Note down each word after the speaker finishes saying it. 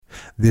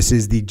This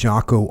is the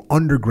Jocko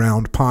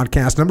Underground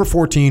podcast, number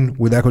 14,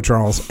 with Echo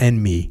Charles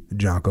and me,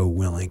 Jocko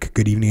Willink.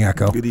 Good evening,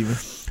 Echo. Good evening.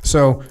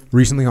 So,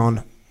 recently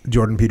on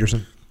Jordan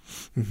Peterson,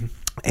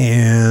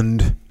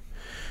 and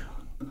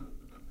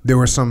there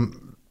were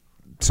some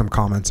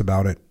comments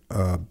about it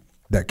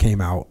that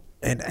came out.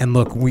 And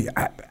look,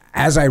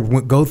 as I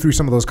go through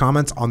some of those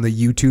comments on the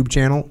YouTube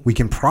channel, we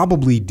can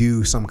probably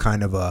do some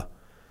kind of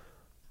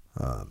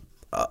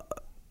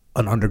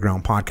an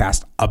underground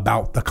podcast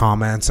about the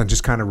comments and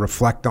just kind of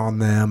reflect on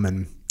them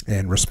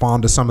and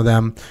respond to some of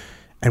them.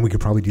 And we could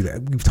probably do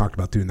that. We've talked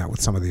about doing that with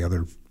some of the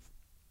other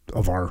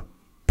of our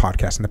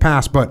podcasts in the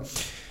past, but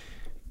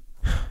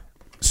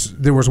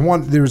there was a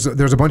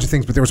bunch of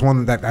things, but there was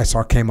one that I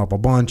saw came up a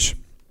bunch.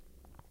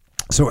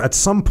 So at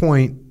some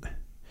point,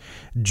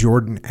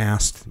 Jordan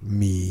asked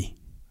me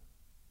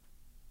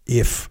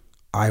if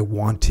I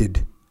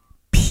wanted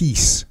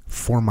peace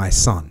for my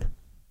son.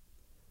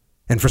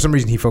 And for some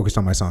reason, he focused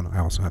on my son. I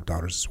also have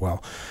daughters as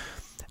well.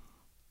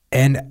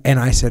 And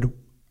I said,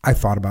 I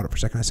thought about it for a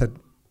second. I said,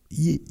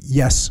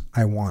 yes,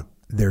 I want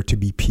there to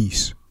be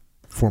peace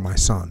for my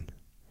son.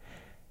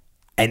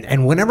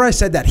 And whenever I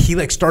said that,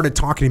 he started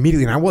talking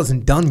immediately, and I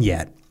wasn't done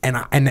yet. And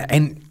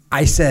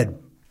I said,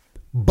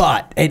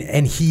 but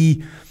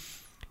he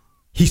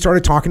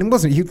started talking.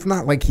 It's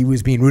not like he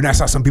was being rude. I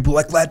saw some people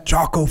let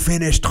Jocko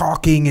finish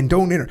talking and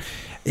don't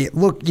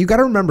look, you got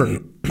to remember,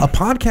 a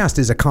podcast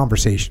is a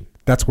conversation.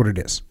 That's what it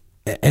is.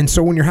 And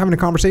so when you're having a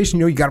conversation,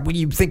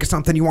 you think of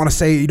something you want to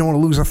say, you don't want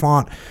to lose a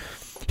thought.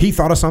 He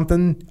thought of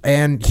something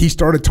and he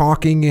started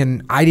talking,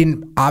 and I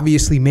didn't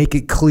obviously make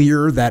it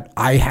clear that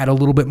I had a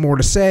little bit more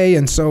to say.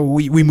 And so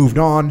we moved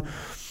on.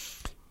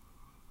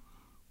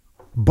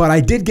 But I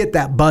did get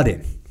that but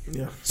in.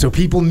 Yeah. So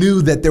people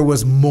knew that there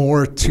was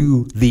more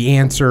to the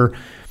answer.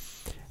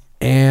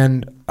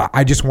 And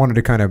I just wanted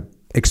to kind of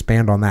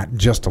expand on that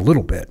just a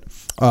little bit.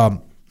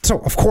 So,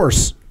 of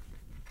course,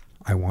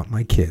 I want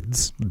my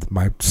kids,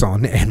 my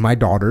son and my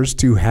daughters,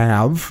 to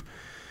have,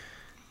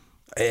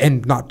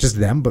 and not just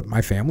them, but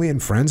my family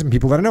and friends and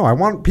people that I know. I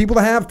want people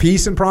to have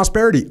peace and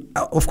prosperity.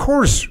 Of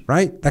course,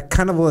 right? That's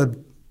kind of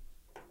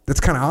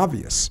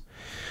obvious.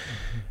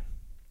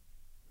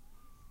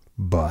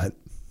 But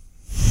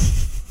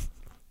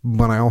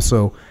I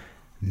also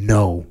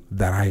know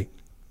that I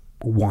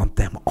want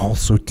them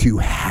also to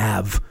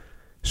have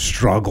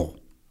struggle.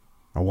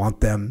 I want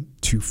them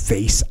to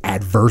face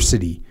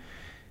adversity.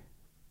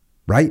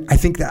 Right? I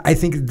think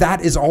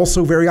that is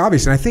also very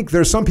obvious. And I think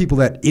there's some people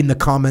that in the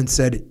comments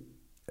said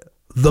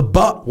the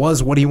but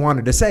was what he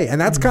wanted to say. And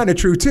that's kind of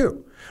true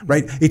too.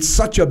 Right? It's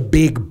such a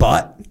big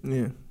but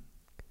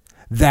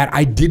that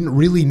I didn't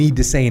really need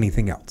to say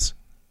anything else.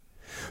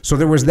 So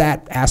there was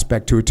that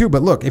aspect to it too.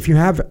 But look, if you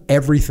have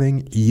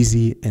everything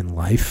easy in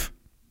life,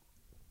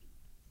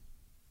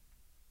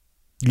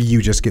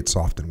 you just get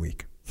soft and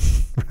weak.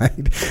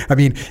 Right? I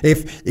mean,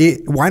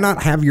 why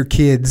not have your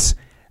kids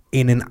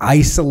in an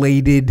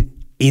isolated,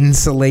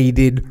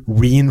 insulated,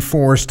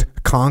 reinforced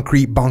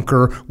concrete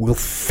bunker with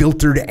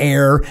filtered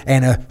air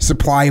and a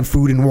supply of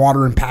food and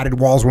water and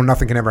padded walls where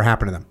nothing can ever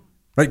happen to them,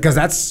 right? Because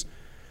that's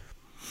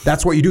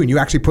what you do. And you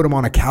actually put them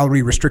on a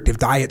calorie restrictive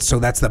diet, so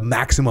that's the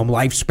maximum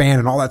lifespan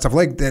and all that stuff.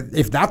 Like that,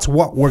 if that's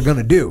what we're going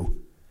to do,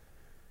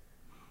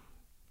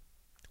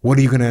 what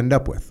are you going to end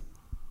up with?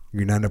 You're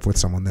going to end up with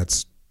someone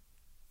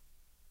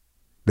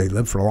they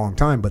live for a long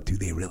time, but do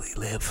they really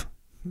live?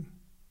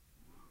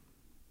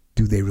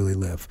 Do they really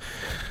live?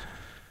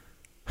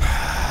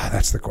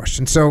 That's the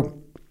question.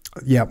 So,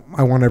 yeah,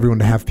 I want everyone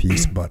to have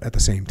peace, but at the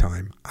same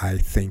time, I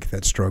think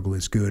that struggle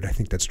is good. I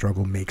think that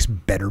struggle makes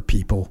better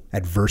people.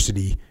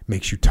 Adversity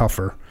makes you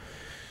tougher.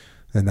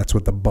 And that's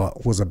what the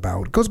but was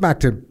about. It goes back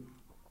to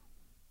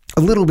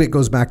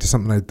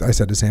something I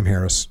said to Sam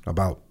Harris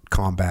about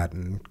combat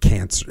and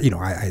cancer.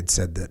 I had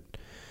said that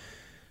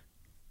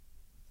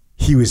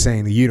he was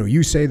saying that,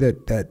 you say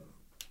that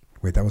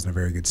wait, that wasn't a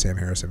very good Sam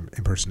Harris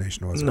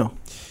impersonation, was it? No.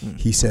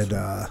 He said,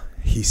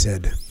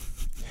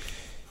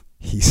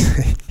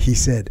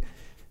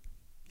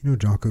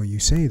 Jocko, you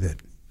say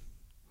that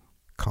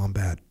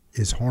combat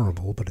is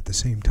horrible, but at the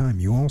same time,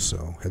 you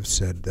also have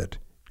said that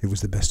it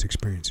was the best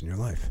experience in your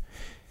life.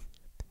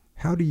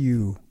 How do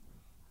you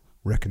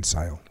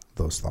reconcile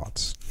those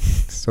thoughts?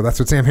 So that's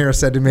what Sam Harris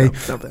said to me.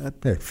 No, not bad.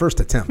 Hey,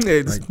 first attempt.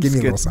 Yeah, right? Give me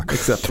a little suck.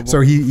 Acceptable.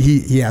 So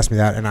he asked me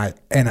that,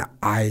 and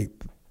I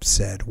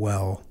said,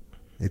 well,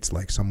 it's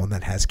like someone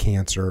that has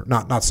cancer,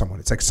 not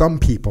someone, it's like some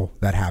people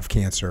that have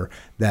cancer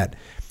that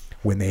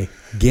when they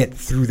get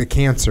through the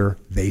cancer,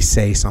 they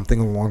say something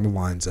along the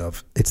lines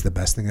of, it's the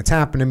best thing that's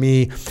happened to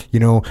me.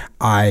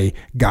 I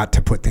got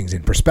to put things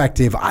in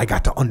perspective. I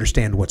got to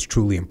understand what's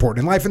truly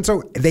important in life. And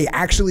so they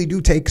actually do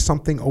take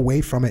something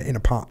away from it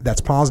that's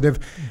positive,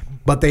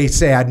 but they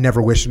say, I'd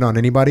never wish it on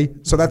anybody.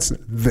 So that's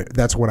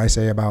what I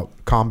say about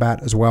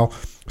combat as well.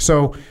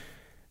 So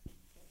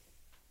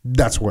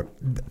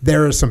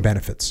there are some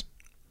benefits.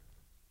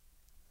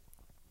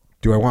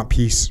 Do I want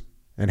peace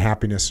and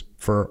happiness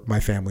for my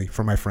family,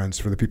 for my friends,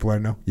 for the people I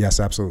know? Yes,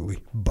 absolutely.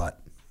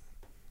 But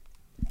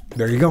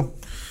there you go.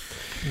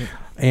 Yeah.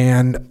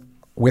 And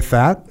with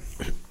that,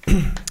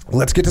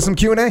 let's get to some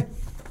Q&A.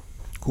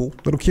 Cool.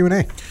 Little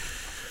Q&A.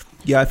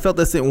 Yeah, I felt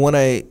the same when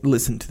I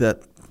listened to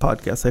that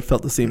podcast. I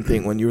felt the same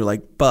thing when you were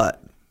like,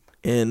 but,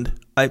 and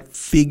I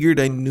figured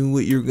I knew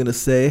what you were going to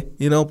say,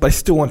 but I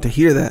still want to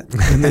hear that.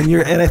 And then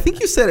and I think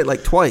you said it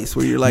like twice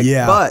where you're like,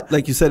 but,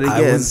 like you said it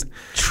again. I was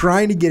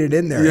trying to get it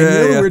in there.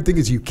 Yeah, and the weird thing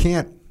is you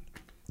can't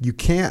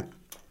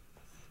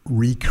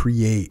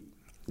recreate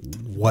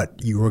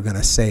what you were going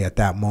to say at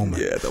that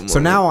moment. Yeah, so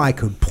now I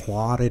could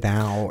plot it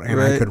out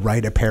and I could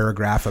write a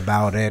paragraph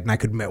about it and I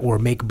could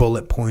make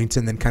bullet points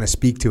and then kind of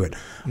speak to it.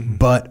 Mm-hmm.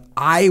 But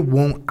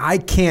I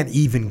can't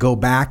even go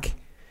back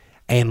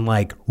and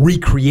like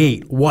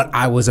recreate what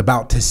I was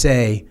about to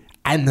say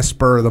in the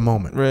spur of the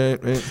moment.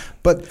 Right.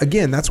 But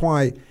again, that's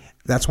why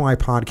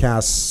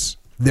podcasts,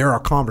 they're a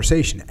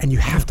conversation, and you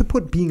have to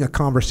put being a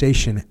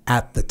conversation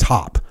at the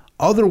top.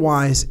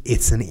 Otherwise,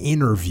 it's an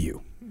interview.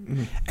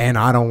 And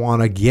I don't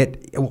want to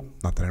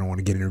not that I don't want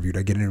to get interviewed.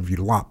 I get interviewed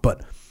a lot,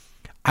 but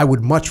I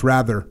would much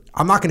rather,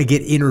 I'm not going to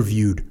get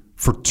interviewed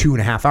for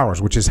 2.5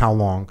 hours, which is how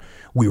long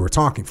we were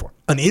talking for.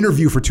 An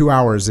interview for 2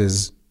 hours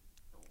is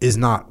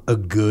not a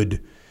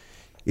good,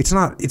 it's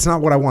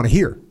not what I want to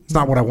hear. It's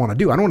not what I want to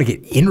do. I don't want to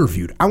get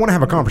interviewed. I want to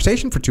have a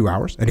conversation for 2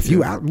 hours. And if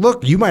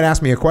you might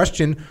ask me a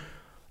question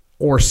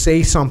or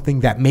say something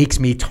that makes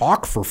me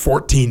talk for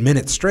 14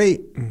 minutes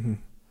straight. Mm-hmm.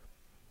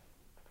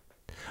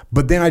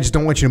 But then I just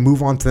don't want you to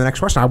move on to the next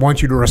question. I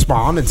want you to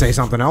respond and say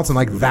something else. And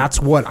like that's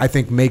what I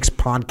think makes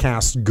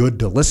podcasts good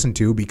to listen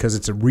to, because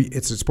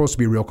it's supposed to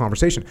be a real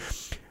conversation.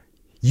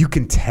 You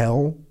can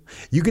tell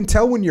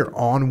when you're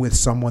on with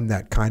someone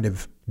that kind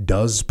of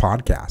does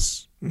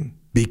podcasts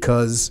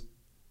because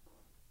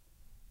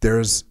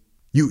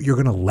you're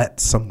going to let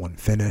someone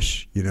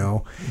finish,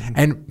 Mm-hmm.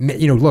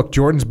 And look,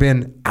 Jordan's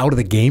been out of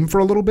the game for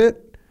a little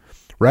bit,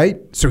 right?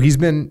 So he's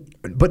been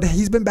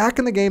back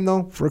in the game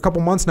though for a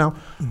couple months now.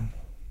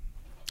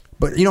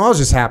 But, I was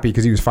just happy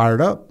because he was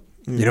fired up.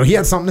 He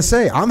had something to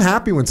say. I'm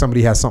happy when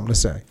somebody has something to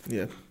say.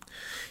 Yeah.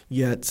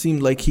 Yeah, it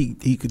seemed like he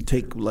could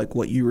take like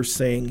what you were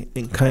saying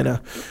and kind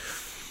of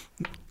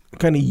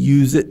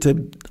use it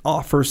to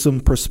offer some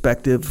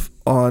perspective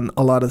on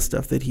a lot of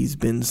stuff that he's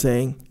been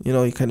saying. He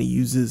kind of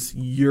uses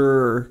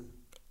your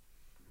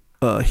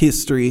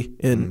history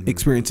and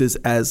experiences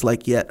as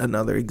like yet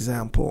another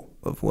example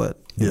of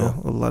what, a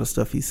lot of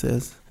stuff he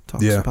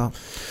talks about.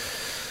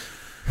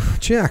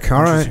 Check.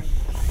 All right.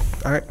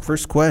 All right,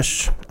 first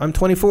question. I'm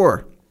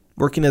 24,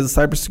 working as a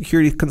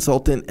cybersecurity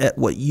consultant at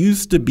what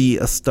used to be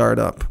a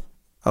startup.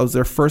 I was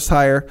their first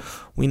hire.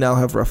 We now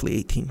have roughly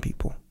 18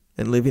 people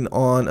and living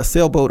on a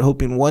sailboat,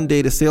 hoping one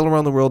day to sail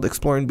around the world,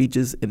 exploring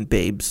beaches and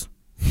babes.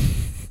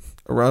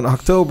 Around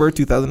October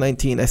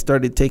 2019, I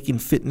started taking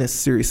fitness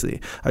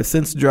seriously. I've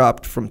since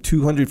dropped from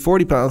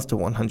 240 pounds to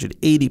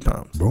 180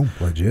 pounds. Boom,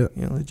 legit.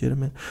 Yeah,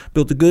 legitimate.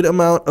 Built a good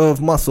amount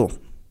of muscle.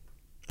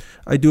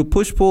 I do a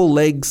push-pull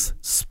legs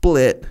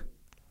split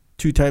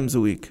 2 times a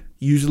week,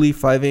 usually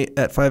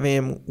at 5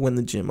 a.m. when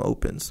the gym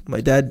opens.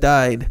 My dad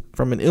died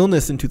from an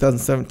illness in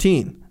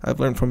 2017. I've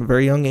learned from a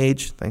very young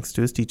age, thanks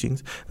to his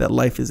teachings, that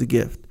life is a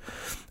gift.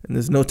 And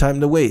there's no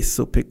time to waste,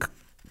 so pick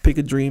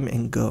a dream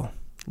and go.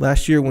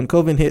 Last year when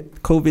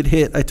COVID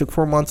hit, I took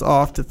 4 months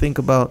off to think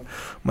about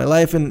my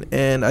life,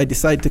 and I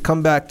decided to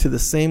come back to the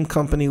same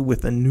company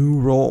with a new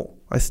role.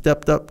 I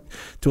stepped up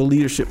to a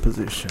leadership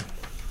position.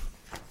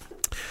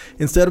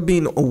 Instead of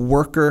being a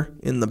worker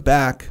in the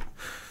back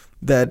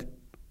that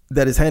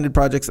is handed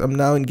projects, I'm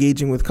now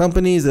engaging with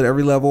companies at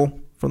every level,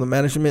 from the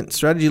management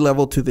strategy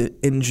level to the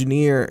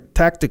engineer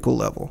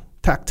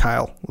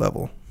tactile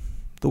level.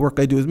 The work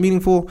I do is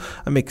meaningful.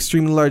 I make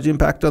extremely large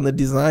impact on the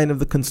design of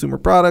the consumer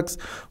products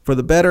for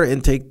the better,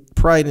 and take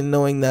pride in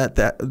knowing that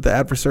the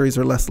adversaries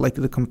are less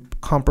likely to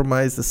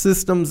compromise the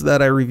systems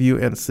that I review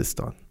and assist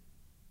on.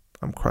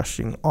 I'm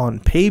crushing on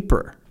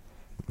paper.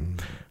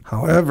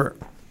 However,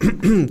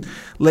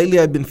 lately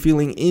I've been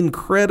feeling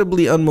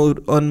incredibly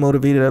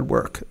unmotivated at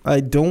work.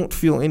 I don't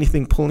feel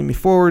anything pulling me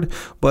forward,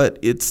 but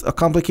it's a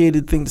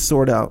complicated thing to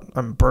sort out.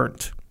 I'm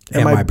burnt.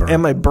 Am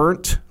I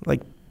burnt?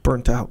 Like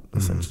burnt out,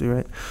 essentially,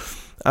 right?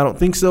 I don't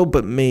think so,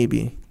 but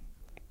maybe.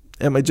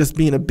 Am I just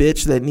being a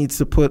bitch that needs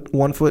to put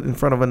one foot in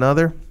front of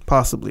another?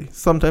 Possibly.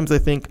 Sometimes I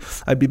think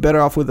I'd be better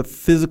off with a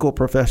physical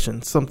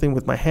profession, something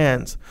with my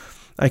hands.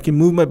 I can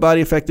move my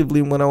body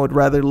effectively when I would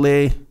rather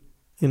lay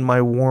in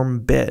my warm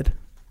bed.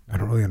 I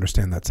don't really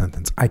understand that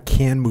sentence. I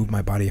can move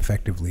my body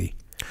effectively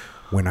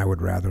when I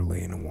would rather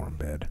lay in a warm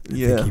bed.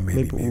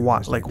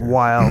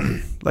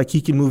 Like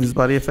he can move his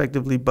body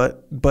effectively,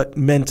 but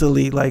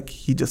mentally, like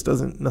he just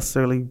doesn't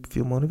necessarily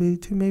feel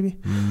motivated to. Maybe.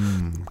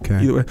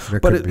 Okay. Either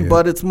way.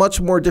 But it's much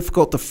more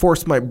difficult to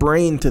force my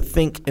brain to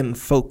think and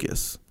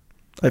focus.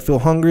 I feel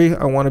hungry.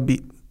 I want to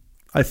be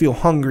a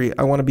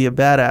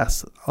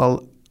badass.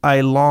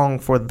 I long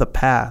for the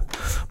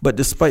path. But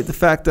despite the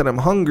fact that I'm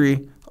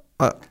hungry,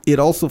 it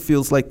also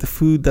feels like the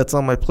food that's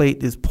on my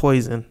plate is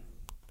poison.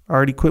 I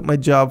already quit my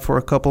job for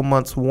a couple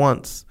months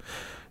once,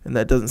 and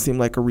that doesn't seem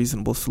like a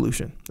reasonable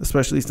solution,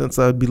 especially since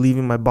I would be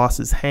leaving my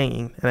bosses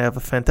hanging, and I have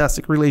a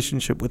fantastic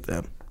relationship with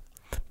them.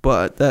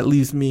 but that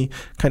leaves me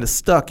kind of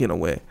stuck in a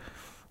way.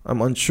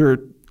 I'm unsure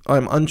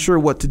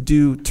what to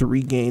do to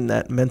regain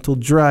that mental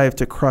drive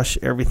to crush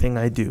everything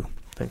I do.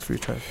 Thanks for your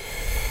time.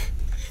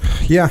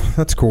 Yeah,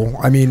 that's cool.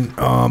 I mean,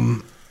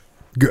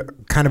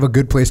 kind of a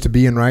good place to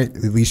be in, right?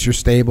 At least you're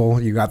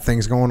stable. You got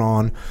things going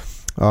on.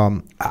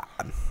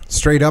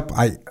 Straight up,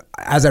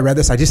 as I read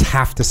this, I just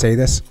have to say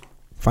this.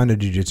 Find a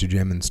jiu-jitsu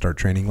gym and start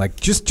training. Like,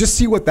 just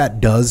see what that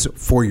does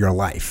for your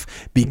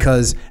life,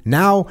 because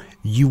now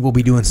you will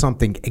be doing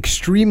something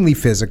extremely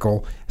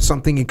physical,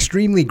 something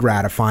extremely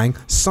gratifying,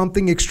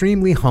 something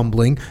extremely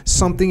humbling,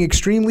 something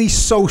extremely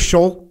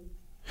social,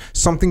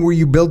 something where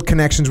you build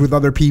connections with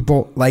other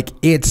people. Like,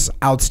 it's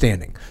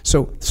outstanding.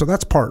 So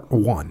that's part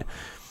one.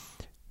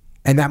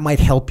 And that might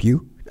help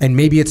you. And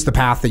maybe it's the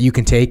path that you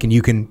can take, and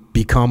you can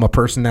become a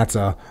person that's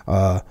a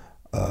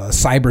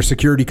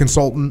cybersecurity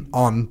consultant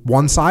on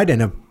one side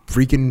and a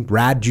freaking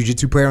rad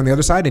jiu-jitsu player on the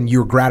other side, and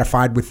you're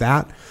gratified with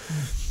that.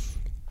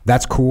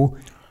 That's cool.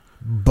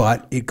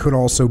 But it could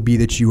also be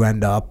that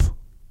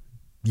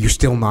you're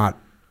still not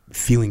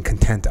feeling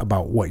content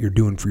about what you're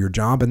doing for your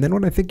job. And then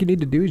what I think you need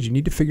to do is you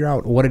need to figure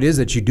out what it is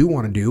that you do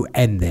want to do,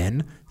 and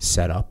then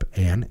set up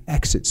an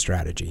exit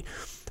strategy.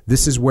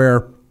 This is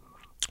where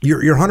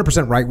you're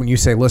 100% right when you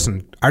say,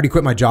 listen, I already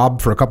quit my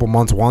job for a couple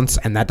months once,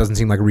 and that doesn't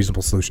seem like a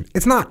reasonable solution.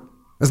 It's not.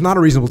 It's not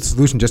a reasonable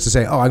solution just to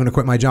say, oh, I'm going to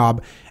quit my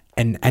job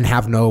and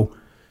have no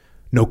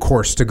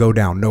course to go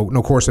down,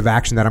 no course of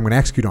action that I'm going to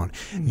execute on.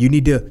 You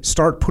need to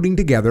start putting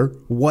together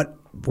what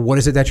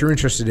is it that you're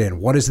interested in?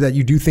 What is it that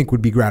you do think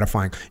would be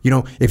gratifying? You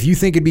know, if you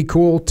think it'd be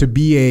cool to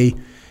be a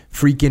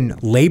freaking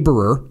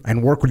laborer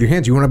and work with your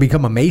hands, you want to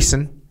become a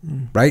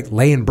mason, right?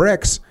 Laying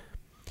bricks.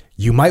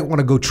 You might want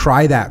to go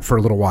try that for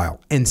a little while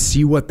and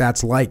see what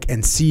that's like,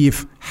 and see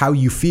how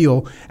you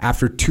feel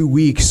after 2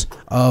 weeks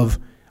of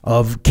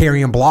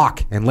carrying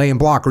block and laying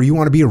block. Or you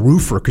want to be a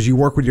roofer because you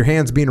work with your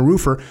hands being a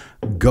roofer.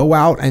 Go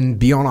out and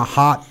be on a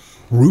hot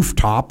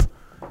rooftop,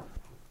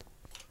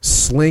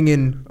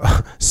 slinging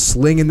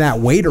that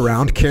weight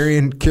around,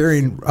 carrying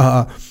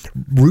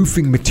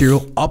roofing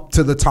material up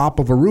to the top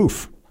of a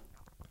roof.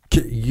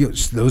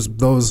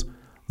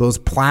 Those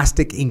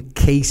plastic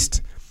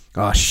encased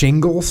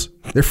shingles,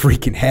 they're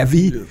freaking heavy.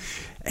 Yes.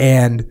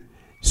 And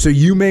so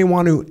you may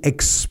want to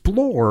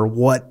explore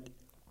what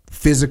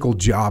physical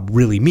job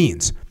really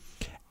means.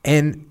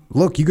 And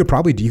look, you could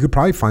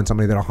probably find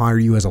somebody that'll hire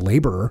you as a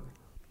laborer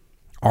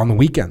on the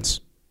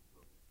weekends.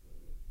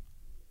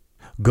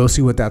 Go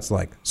see what that's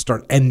like.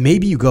 And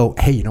maybe you go,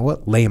 hey, you know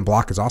what? Laying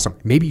block is awesome.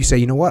 Maybe you say,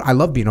 you know what? I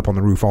love being up on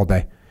the roof all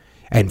day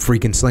and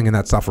freaking slinging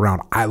that stuff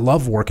around. I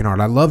love working hard.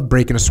 I love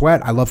breaking a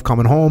sweat. I love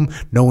coming home,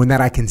 knowing that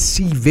I can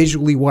see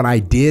visually what I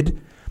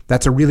did.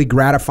 That's a really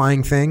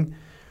gratifying thing.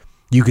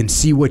 You can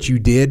see what you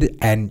did,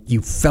 and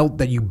you felt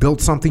that you built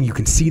something. You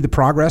can see the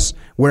progress.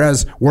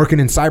 Whereas working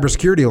in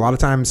cybersecurity, a lot of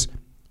times,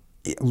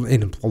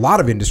 in a lot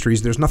of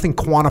industries, there's nothing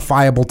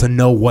quantifiable to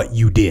know what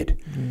you did.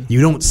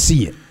 You don't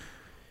see it.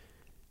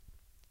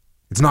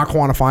 It's not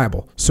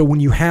quantifiable. So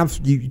when you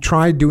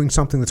try doing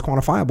something that's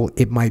quantifiable,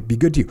 it might be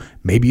good to you.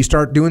 Maybe you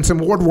start doing some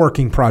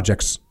woodworking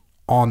projects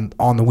on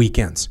the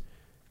weekends.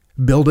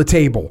 Build a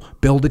table,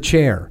 build a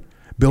chair,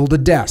 build a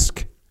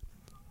desk.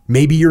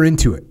 Maybe you're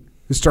into it.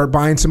 Start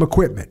buying some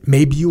equipment.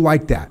 Maybe you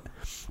like that.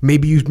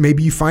 Maybe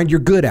you find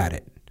you're good at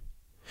it.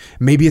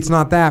 Maybe it's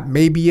not that.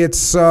 Maybe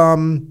it's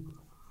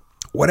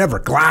whatever,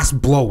 glass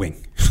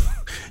blowing.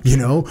 You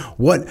know,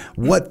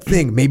 what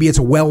thing? Maybe it's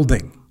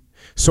welding.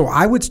 So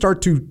I would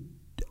start to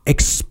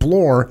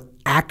explore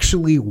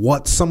actually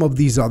what some of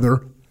these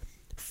other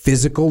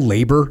physical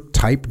labor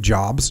type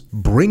jobs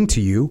bring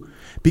to you,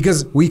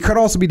 because we could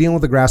also be dealing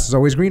with the grass is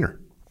always greener.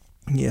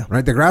 Yeah.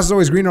 Right? The grass is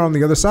always greener on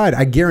the other side.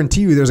 I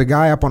guarantee you there's a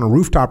guy up on a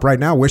rooftop right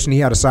now wishing he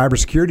had a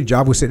cybersecurity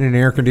job, was sitting in an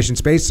air-conditioned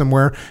space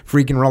somewhere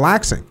freaking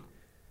relaxing.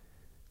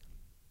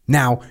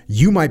 Now,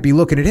 you might be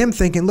looking at him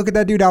thinking, look at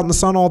that dude out in the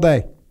sun all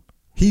day.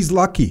 He's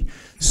lucky.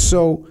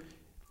 So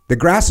the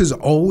grass is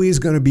always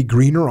going to be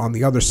greener on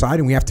the other side,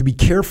 and we have to be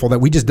careful that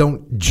we just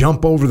don't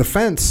jump over the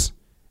fence.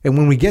 And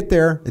when we get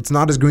there, it's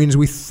not as green as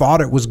we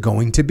thought it was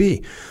going to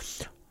be.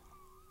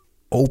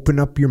 Open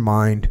up your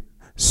mind.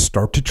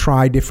 Start to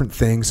try different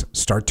things.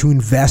 Start to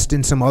invest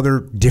in some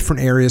other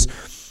different areas.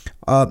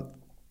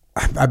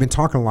 I've been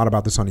talking a lot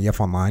about this on EF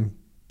Online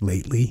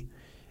lately.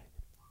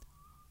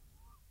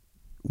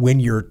 When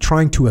you're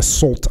trying to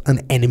assault an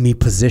enemy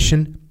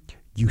position,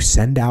 you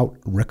send out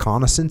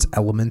reconnaissance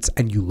elements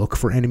and you look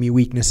for enemy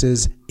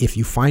weaknesses. If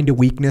you find a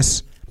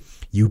weakness,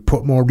 you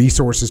put more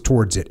resources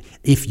towards it.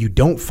 If you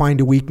don't find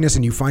a weakness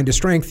and you find a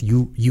strength,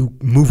 you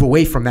move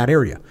away from that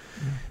area.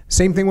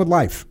 Same thing with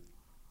life.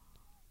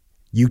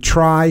 You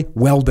try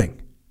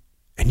welding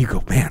and you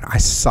go, man, I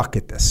suck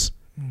at this.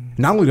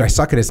 Not only do I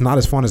suck at it, it's not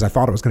as fun as I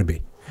thought it was going to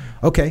be.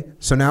 Okay,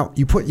 so now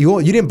you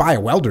didn't buy a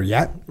welder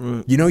yet.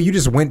 You know, you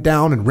just went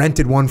down and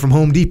rented one from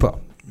Home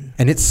Depot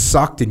and it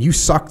sucked and you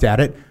sucked at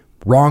it.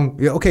 Wrong.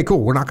 Okay,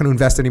 cool. We're not going to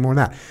invest any more in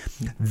that.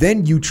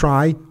 Then you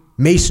try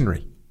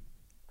masonry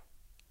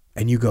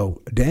and you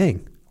go,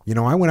 dang, You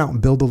know, I went out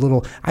and built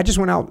I just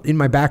went out in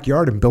my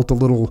backyard and built a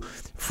little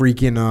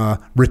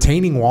freaking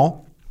retaining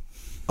wall,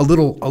 a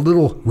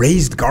little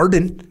raised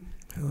garden.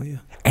 Hell yeah.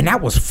 And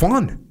that was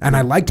fun. And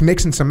I liked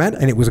mixing cement,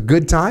 and it was a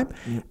good time.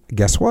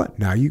 Guess what?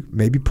 Now you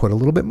maybe put a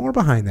little bit more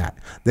behind that.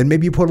 Then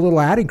maybe you put a little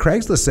ad in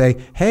Craigslist,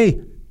 say,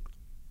 hey,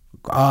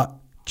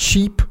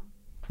 cheap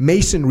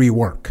masonry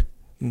work.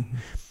 Mm-hmm.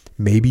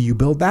 Maybe you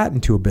build that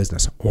into a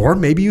business. Or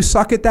maybe you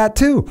suck at that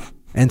too.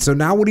 And so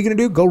now what are you going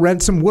to do? Go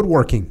rent some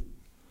woodworking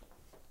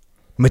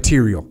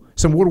material,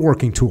 some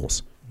woodworking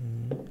tools.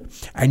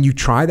 And you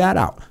try that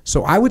out.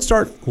 So I would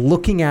start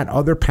looking at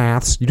other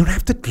paths. You don't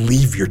have to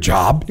leave your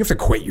job. You have to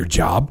quit your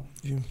job.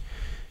 Yeah.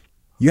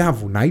 You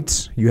have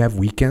nights. You have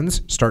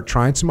weekends. Start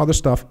trying some other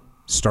stuff.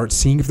 Start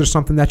seeing if there's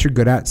something that you're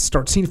good at.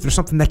 Start seeing if there's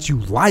something that you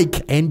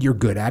like and you're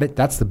good at it.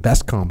 That's the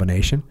best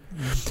combination.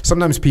 Mm.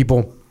 Sometimes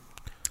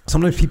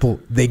people,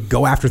 they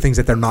go after things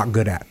that they're not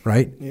good at,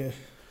 right? Yeah.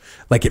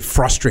 Like it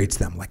frustrates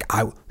them. Like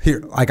I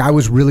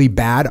was really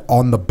bad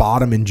on the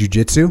bottom in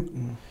jiu-jitsu.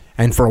 Mm.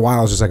 And for a while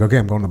I was just like, okay,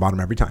 I'm going to the bottom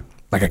every time.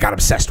 Like I got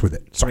obsessed with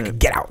it. So I could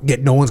get out.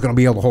 No one's going to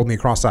be able to hold me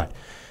across side.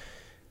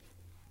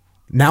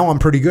 Now I'm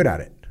pretty good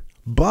at it.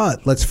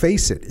 But let's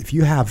face it, if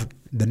you have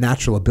the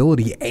natural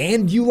ability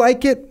and you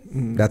like it,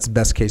 that's the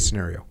best case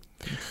scenario.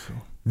 So.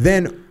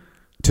 Then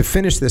to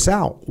finish this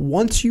out,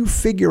 once you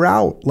figure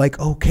out like,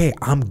 okay,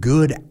 I'm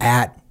good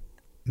at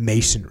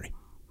masonry,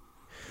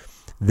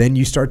 then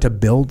you start to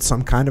build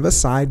some kind of a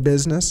side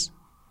business,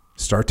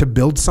 start to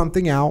build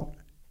something out,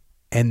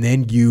 and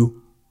then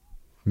you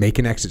make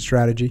an exit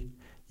strategy.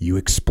 You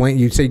explain,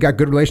 you say you got a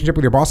good relationship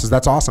with your bosses.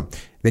 That's awesome.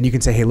 Then you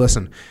can say, hey,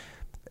 listen,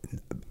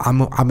 I'm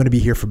going to be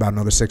here for about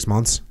another 6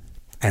 months,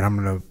 and I'm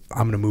going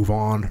to move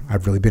on.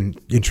 I've really been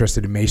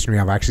interested in masonry.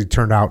 I'm actually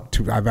doing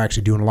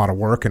a lot of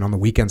work, and on the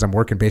weekends I'm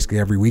working basically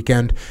every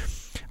weekend.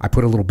 I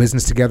put a little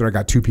business together. I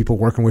got 2 people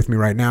working with me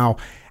right now,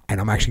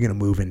 and I'm actually going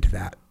to move into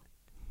that.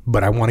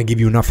 But I want to give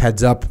you enough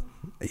heads up.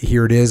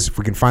 Here it is. If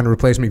we can find a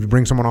replacement, if you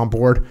bring someone on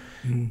board,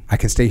 I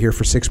can stay here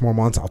for 6 more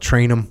months. I'll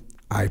train them.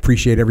 I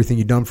appreciate everything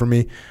you've done for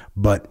me,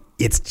 but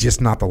it's just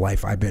not the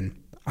life I've been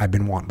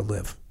wanting to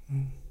live.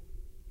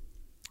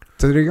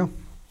 So there you go.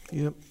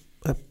 Yep.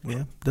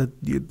 Yeah.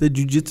 The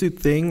jiu-jitsu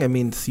thing, I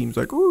mean, seems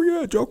like, oh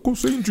yeah, Jocko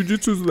saying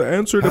jiu-jitsu is the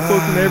answer to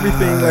fucking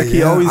everything, like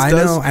he always does.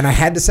 I know, and I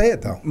had to say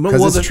it though,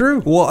 because it's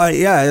true. Well,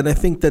 and I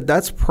think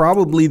that's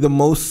probably the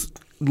most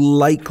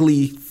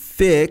likely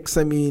fix.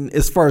 I mean,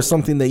 as far as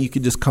something that you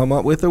could just come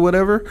up with or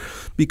whatever,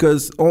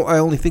 because I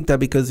only think that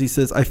because he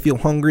says, I feel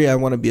hungry, I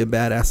want to be a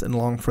badass and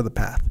long for the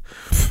path.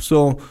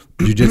 So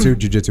jiu-jitsu.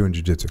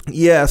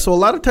 Yeah. So a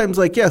lot of times,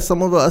 like,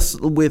 some of us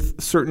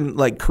with certain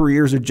like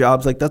careers or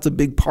jobs, like that's a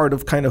big part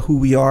of kind of who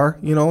we are.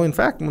 You know, in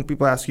fact, when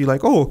people ask you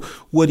like, oh,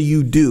 what do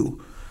you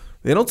do?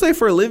 They don't say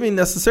for a living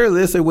necessarily.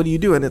 They say, what do you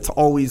do? And it's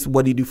always,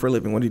 what do you do for a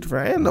living? What do you do for?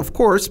 And of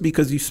course,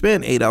 because you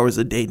spend 8 hours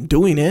a day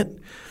doing it,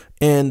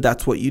 and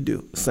that's what you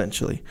do,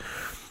 essentially.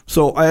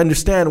 So I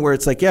understand where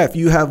it's like, if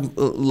you have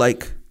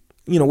like,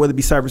 you know, whether it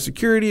be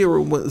cybersecurity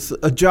or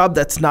a job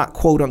that's not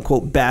quote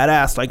unquote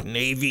badass, like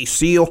Navy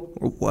SEAL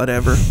or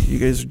whatever you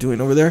guys are doing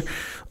over there,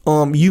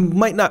 you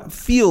might not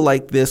feel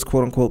like this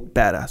quote unquote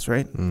badass,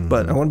 right? Mm-hmm.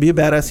 But I want to be a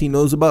badass. He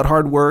knows about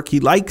hard work. He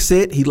likes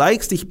it. He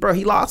lost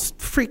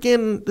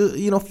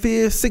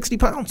freaking 60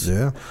 pounds.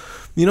 Yeah.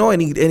 You know,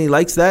 and he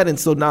likes that, and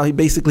so now he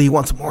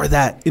wants more of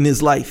that in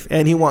his life,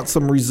 and he wants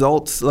some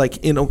results,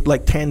 like, you know,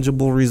 like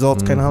tangible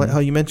results, kind of how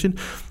you mentioned.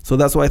 So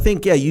that's why I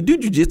think, you do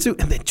jiu-jitsu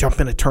and then jump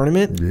in a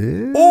tournament.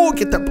 Yeah. Oh,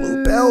 get that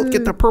blue belt,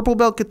 get that purple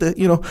belt, get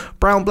the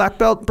brown, black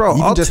belt, bro.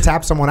 You can just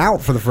tap someone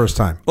out for the first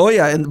time. Oh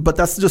yeah, but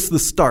that's just the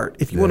start.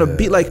 If you want to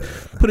be like,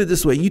 put it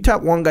this way, you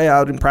tap one guy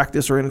out in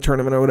practice or in a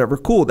tournament or whatever,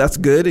 cool, that's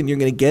good, and you're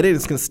gonna get it.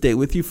 It's gonna stay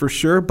with you for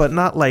sure, but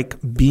not like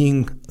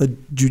being a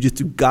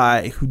jiu-jitsu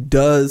guy who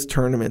does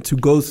tournaments, who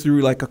goes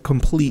through like a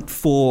complete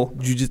full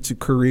jiu-jitsu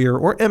career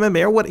or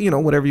MMA or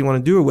whatever you want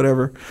to do or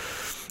whatever.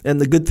 And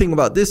the good thing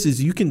about this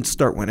is you can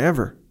start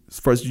whenever as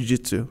far as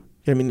jiu-jitsu.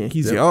 I mean,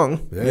 he's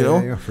young,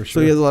 for sure.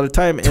 So he has a lot of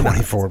time.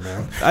 24,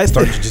 man. I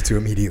start jiu-jitsu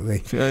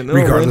immediately,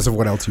 regardless of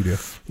what else you do.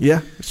 Yeah,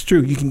 it's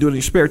true. You can do it in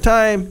your spare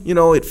time. You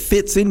know, it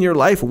fits in your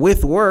life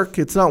with work.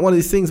 It's not one of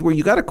these things where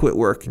you got to quit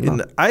work. No.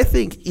 And I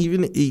think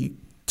even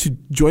to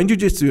join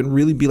jiu-jitsu and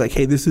really be like,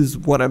 hey, this is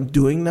what I'm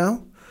doing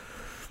now,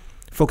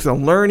 focus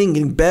on learning,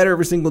 getting better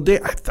every single day.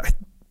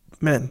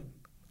 Man,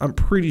 I'm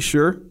pretty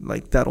sure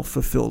like that'll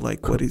fulfill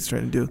like what he's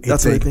trying to do.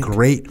 That's what I think.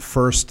 Great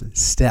first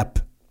step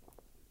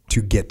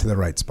to get to the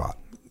right spot.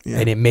 Yeah.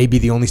 And it may be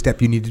the only step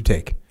you need to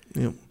take.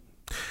 Yeah.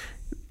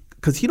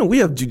 Because, we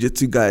have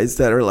jiu-jitsu guys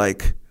that are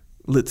like,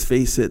 let's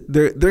face it,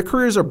 their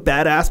careers are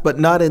badass, but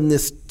not in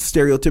this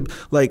stereotype.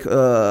 Like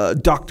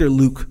Dr.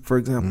 Luke, for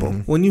example.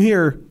 Mm-hmm. When you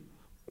hear,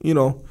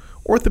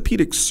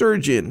 orthopedic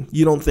surgeon,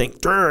 you don't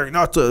think, dang,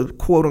 that's a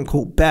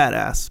quote-unquote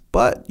badass.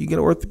 But you get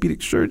an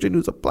orthopedic surgeon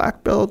who's a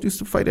black belt, used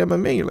to fight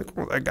MMA. You're like,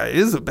 well, that guy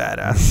is a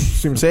badass.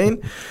 See what I'm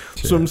saying?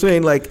 Sure. So I'm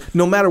saying, like,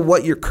 no matter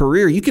what your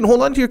career, you can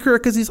hold on to your career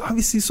because he's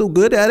obviously so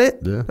good at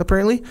it,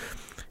 apparently.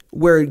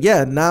 Where,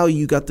 now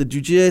you got the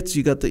jiu-jitsu,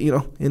 you got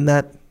the, in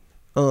that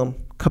kind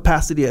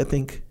capacity, I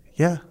think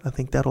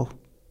that'll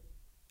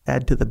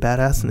add to the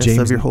badassness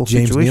of your whole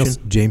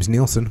situation. James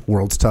Nielsen,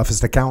 world's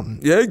toughest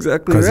accountant. Yeah,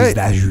 exactly right. Because he's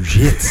that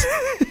jiu-jitsu.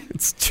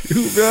 It's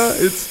true, bro.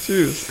 It's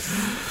true.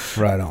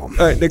 Right on.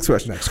 All right, next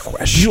question.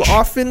 You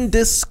often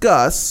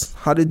discuss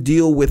how to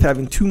deal with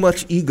having too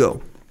much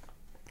ego,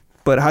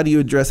 but how do you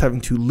address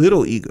having too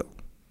little ego?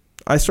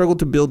 I struggle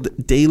to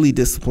build daily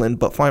discipline,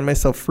 but find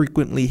myself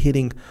frequently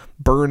hitting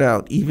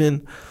burnout,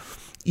 even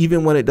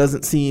when it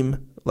doesn't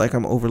seem like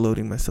I'm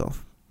overloading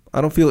myself. I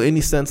don't feel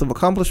any sense of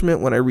accomplishment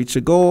when I reach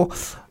a goal.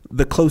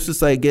 The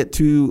closest I get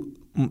to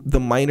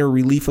the minor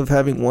relief of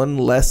having one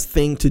less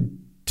thing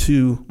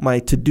to my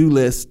to-do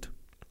list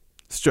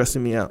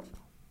stressing me out.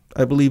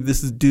 I believe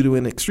this is due to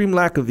an extreme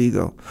lack of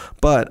ego,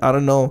 but I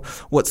don't know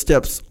what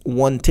steps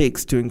one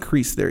takes to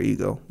increase their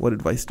ego. What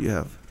advice do you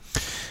have?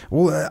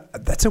 Well,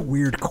 that's a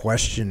weird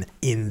question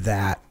in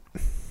that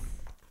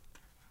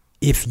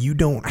if you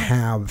don't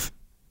have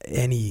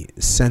any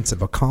sense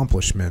of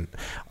accomplishment,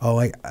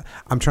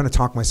 I'm trying to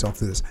talk myself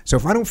through this. So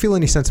if I don't feel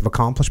any sense of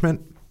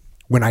accomplishment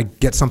when I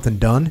get something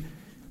done,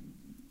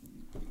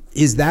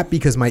 is that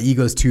because my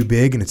ego's too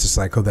big and it's just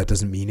like, oh, that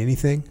doesn't mean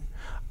anything?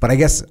 But I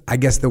guess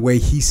the way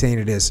he's saying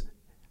it is,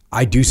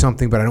 I do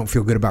something, but I don't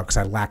feel good about it because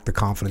I lack the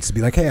confidence to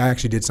be like, hey, I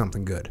actually did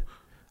something good.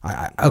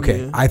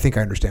 I think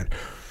I understand.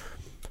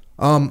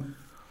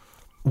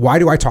 Why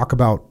do I talk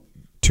about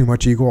too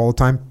much ego all the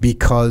time?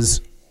 Because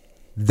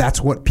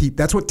that's what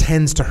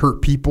tends to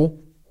hurt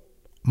people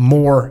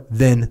more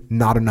than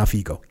not enough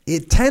ego.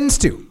 It tends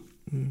to.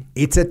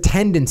 It's a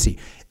tendency.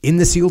 In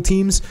the SEAL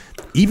teams,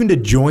 even to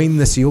join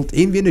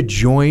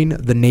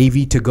the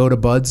Navy to go to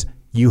BUDS,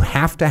 you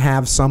have to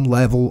have some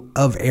level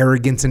of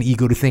arrogance and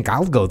ego to think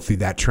I'll go through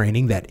that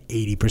training that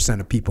 80%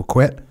 of people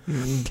quit.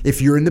 Mm-hmm.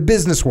 If you're in the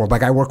business world,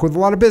 like I work with a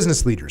lot of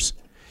business leaders,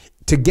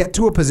 to get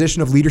to a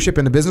position of leadership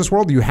in the business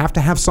world, you have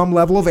to have some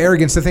level of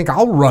arrogance to think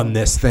I'll run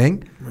this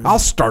thing. Mm-hmm. I'll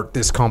start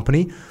this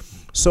company.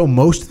 So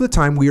most of the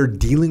time we are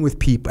dealing with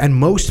people, and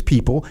most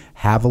people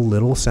have a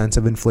little sense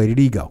of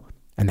inflated ego.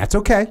 And that's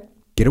okay.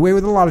 Get away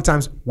with it a lot of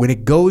times. When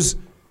it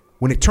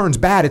turns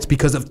bad, it's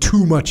because of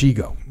too much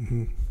ego.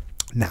 Mm-hmm.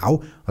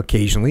 Now,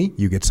 occasionally,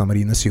 you get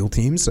somebody in the SEAL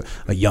teams,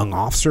 a young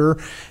officer,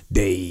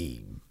 they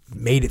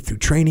made it through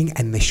training,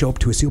 and they show up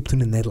to a SEAL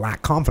platoon and they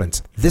lack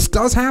confidence. This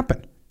does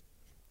happen.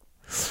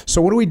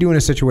 So what do we do in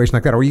a situation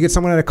like that? Or you get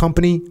someone at a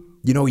company,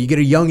 you get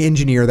a young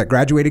engineer that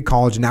graduated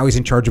college, and now he's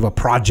in charge of a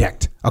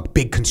project, a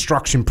big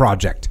construction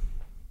project.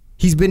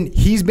 He's been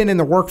in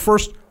the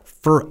workforce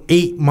for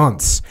 8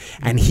 months,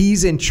 and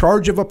he's in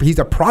charge of he's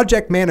a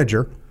project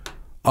manager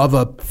of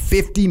a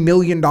 $50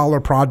 million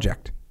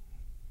project.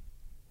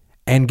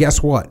 And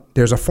guess what?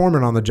 There's a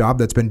foreman on the job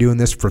that's been doing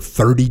this for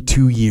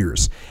 32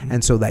 years.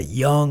 And so that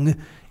young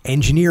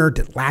engineer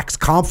lacks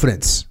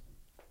confidence.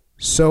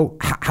 So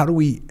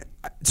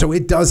so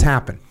it does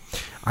happen.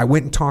 I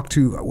went and talked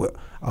to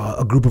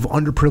a group of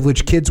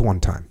underprivileged kids one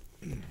time.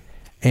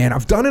 And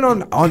I've done it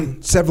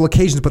on several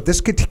occasions, but this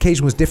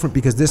occasion was different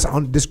because this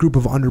group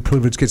of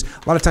underprivileged kids, a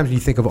lot of times when you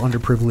think of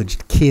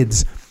underprivileged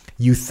kids,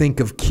 you think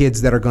of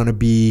kids that are going to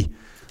be,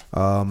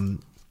 going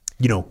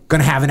to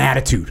have an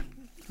attitude,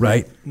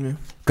 right? Yeah.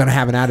 Going to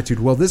have an attitude.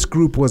 Well, this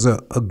group was a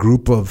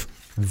group of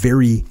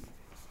very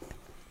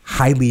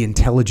highly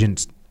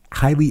intelligent,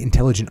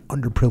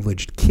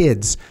 underprivileged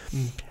kids.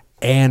 Mm.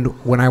 And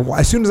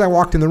as soon as I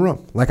walked in the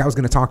room, like I was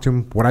going to talk to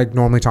them, what I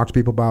normally talk to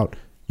people about,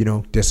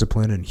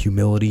 discipline and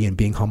humility and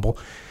being humble.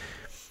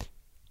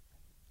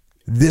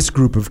 This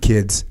group of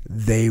kids,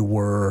 they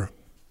lacked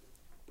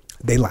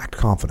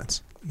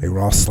confidence. They were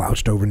all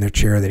slouched over in their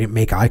chair. They didn't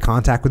make eye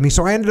contact with me.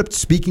 So I ended up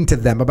speaking to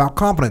them about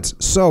confidence.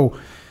 So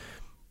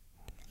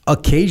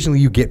occasionally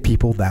you get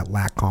people that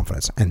lack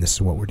confidence, and this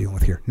is what we're dealing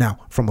with here. Now,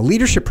 from a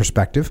leadership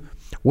perspective,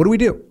 what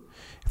do?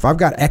 If I've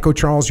got Echo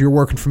Charles, you're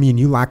working for me and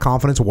you lack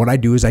confidence, what I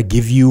do is I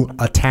give you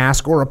a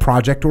task or a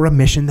project or a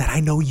mission that I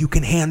know you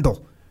can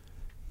handle.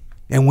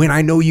 And when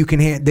I know you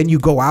can then you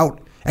go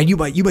out and you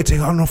might say,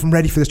 I don't know if I'm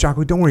ready for this,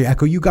 Jocko. Don't worry,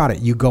 Echo, you got it.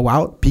 You go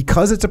out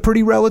because it's a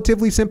pretty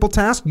relatively simple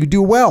task. You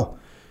do well.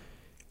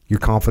 Your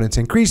confidence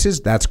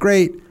increases. That's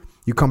great.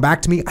 You come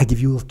back to me. I give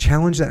you a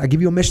challenge. I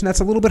give you a mission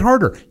that's a little bit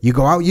harder. You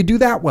go out. You do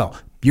that well.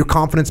 Your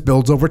confidence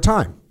builds over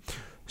time.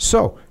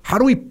 So how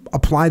do we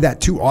apply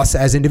that to us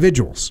as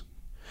individuals?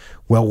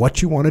 Well,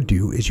 what you want to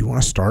do is you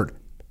want to start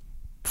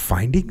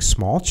finding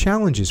small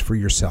challenges for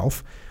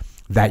yourself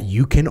that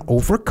you can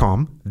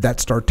overcome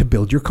that start to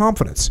build your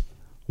confidence.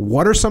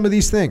 What are some of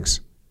these things?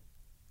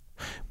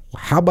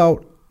 How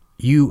about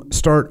you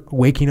start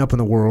waking up in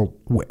the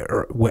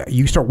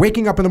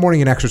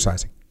morning and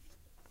exercising?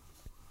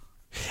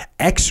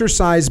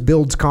 Exercise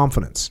builds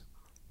confidence.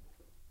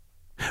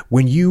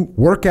 When you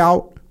work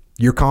out,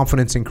 your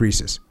confidence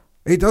increases.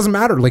 It doesn't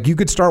matter. Like you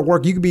could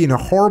be in a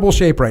horrible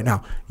shape right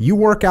now. You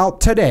work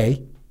out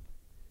today,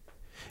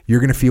 you're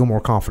going to feel more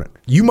confident.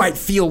 You might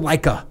feel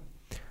like a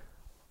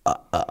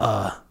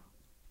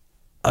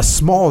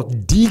small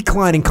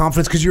decline in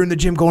confidence because you're in the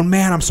gym going,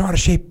 man, I'm so out of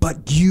shape.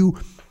 But you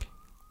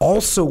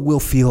also will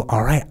feel,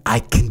 all right, I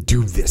can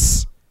do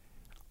this.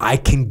 I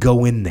can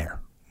go in there.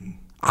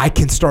 I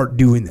can start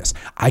doing this.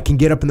 I can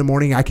get up in the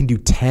morning. I can do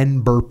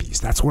 10 burpees.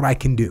 That's what I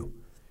can do.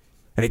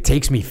 And it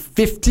takes me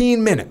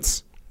 15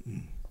 minutes.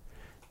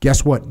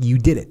 Guess what? You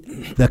did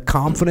it. The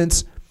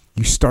confidence,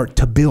 you start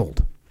to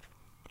build.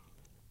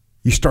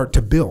 You start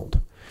to build.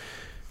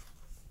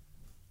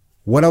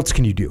 What else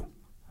can you do?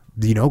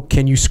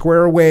 Can you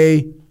square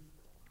away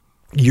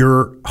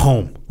your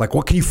home? Like,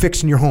 what can you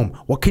fix in your home?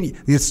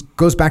 This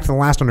goes back to the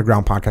last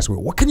Underground podcast.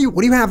 What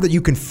do you have that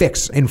you can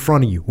fix in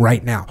front of you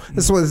right now?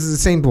 This is the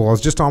same goal. I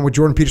was just on with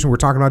Jordan Peterson. We're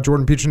talking about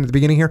Jordan Peterson at the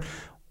beginning here.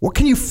 What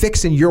can you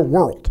fix in your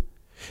world?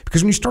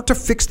 Because when you start to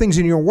fix things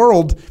in your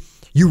world,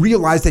 you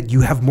realize that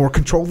you have more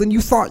control than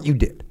you thought you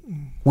did,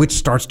 which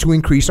starts to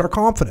increase our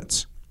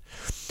confidence.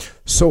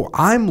 So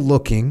I'm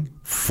looking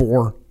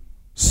for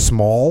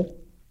small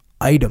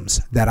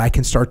items that I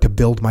can start to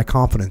build my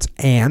confidence.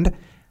 And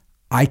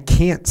I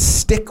can't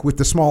stick with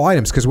the small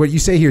items, because what you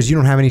say here is you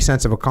don't have any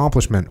sense of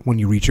accomplishment when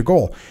you reach a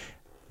goal.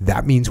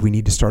 That means we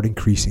need to start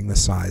increasing the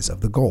size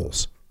of the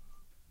goals.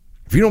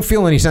 If you don't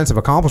feel any sense of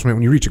accomplishment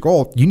when you reach a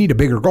goal, you need a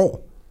bigger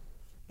goal.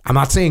 I'm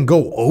not saying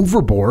go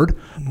overboard,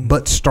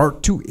 but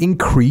start to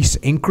increase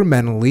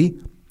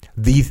incrementally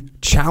the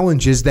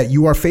challenges that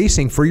you are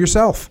facing for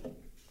yourself.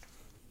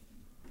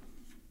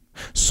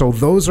 So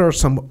those are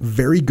some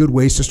very good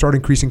ways to start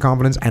increasing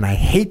confidence. And I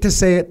hate to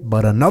say it,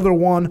 but another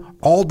one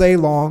all day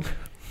long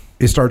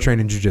is start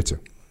training jiu-jitsu.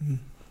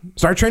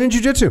 Start training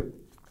jiu-jitsu.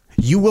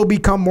 You will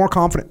become more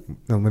confident.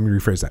 No, let me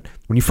rephrase that.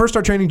 When you first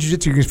start training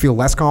jiu-jitsu, you're going to feel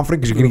less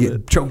confident because you're going to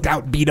get choked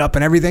out, beat up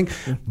and everything.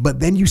 But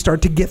then you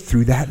start to get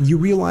through that and you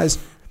realize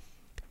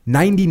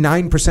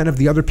 99% of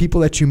the other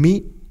people that you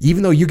meet,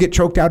 even though you get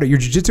choked out at your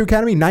jiu-jitsu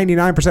academy,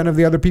 99% of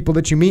the other people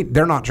that you meet,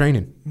 they're not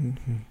training.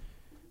 Mm-hmm.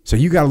 So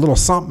you got a little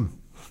something.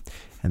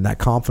 And that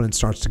confidence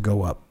starts to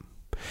go up.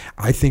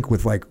 I think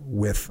with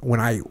when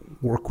I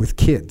work with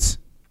kids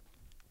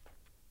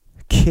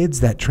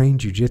that train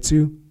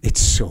jiu-jitsu,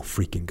 it's so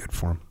freaking good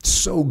for them.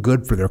 So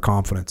good for their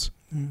confidence.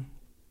 Mm.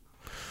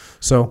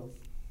 So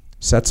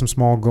set some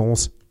small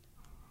goals,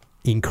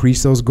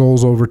 increase those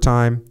goals over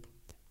time,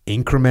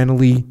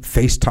 incrementally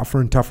face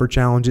tougher and tougher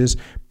challenges,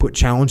 put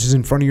challenges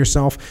in front of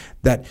yourself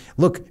that,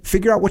 look,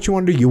 figure out what you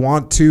want to do. You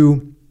want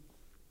to,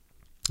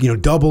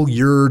 double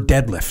your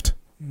deadlift.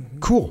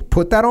 Cool.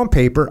 Put that on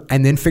paper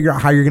and then figure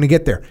out how you're going to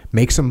get there.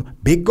 Make some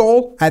big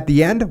goal at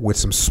the end with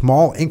some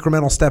small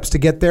incremental steps to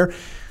get there.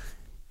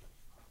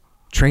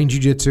 Train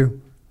jiu-jitsu.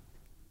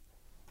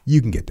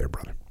 You can get there,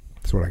 brother.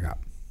 That's what I got.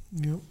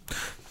 Yep.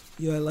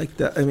 Yeah, I like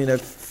that. I mean,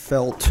 I've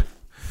felt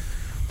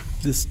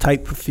this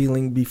type of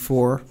feeling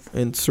before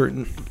in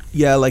certain,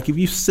 like if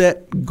you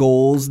set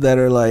goals that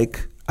are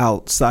like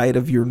outside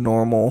of your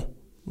normal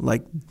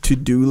like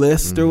to-do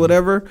list or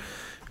whatever,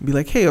 be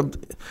like, hey,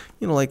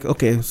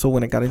 okay, so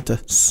when I got into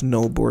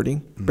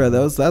snowboarding, bro,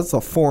 that's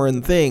a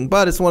foreign thing,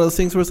 but it's one of those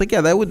things where it's like,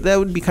 that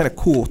would be kind of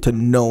cool to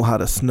know how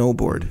to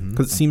snowboard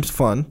because it seems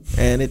fun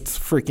and it's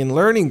freaking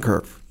learning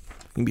curve.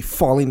 You can be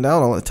falling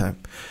down all the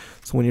time.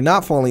 So when you're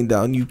not falling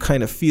down, you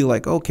kind of feel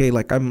like, okay,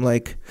 like I'm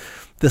like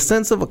the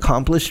sense of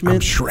accomplishment. I'm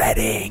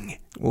shredding.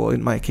 Well,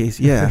 in my case,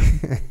 yeah,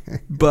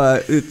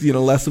 but it's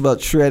less about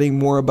shredding,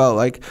 more about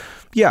like,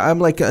 I'm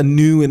like a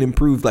new and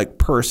improved like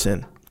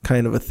person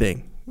kind of a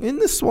thing. On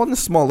this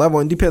small level,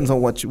 and depends on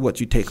what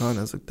you take on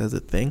as a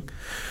thing.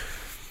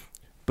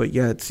 But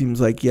it seems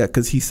like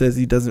because he says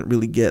he doesn't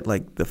really get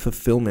like the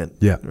fulfillment.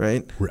 Yeah,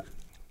 right.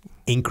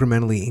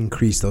 Incrementally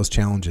increase those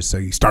challenges so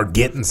you start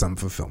getting some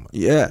fulfillment.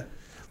 Yeah,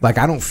 like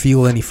I don't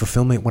feel any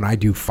fulfillment when I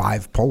do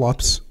 5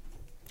 pull-ups.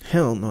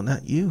 Hell no,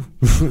 not you.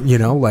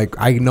 Like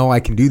I know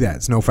I can do that.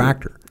 It's no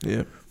factor.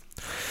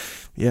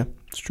 Yeah,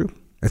 it's true.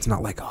 It's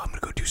not like, I'm going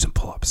to go do some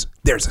pull-ups.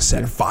 There's a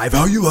set of 5.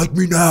 How you like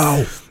me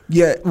now?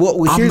 Yeah,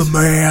 I'm the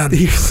man.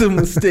 Here's some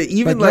mistake.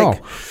 Even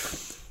like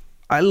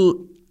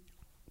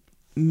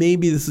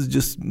maybe this is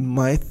just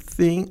my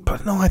thing,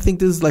 but no, I think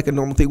this is like a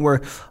normal thing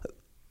where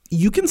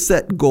you can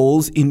set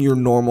goals in your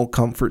normal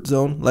comfort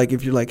zone. Like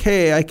if you're like,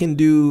 hey, I can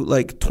do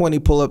like 20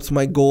 pull-ups,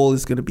 my goal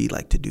is going to be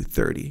like to do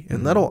 30.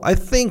 And I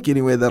think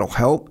anyway, that'll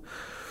help.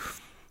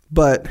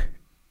 But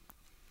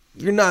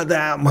you're not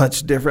that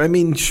much different. I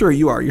mean, sure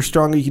you are. You're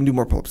stronger. You can do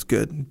more pull-ups.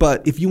 Good.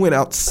 But if you went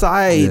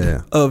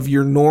outside of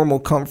your normal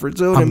comfort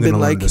zone and been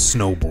like, the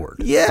snowboard.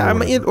 Yeah,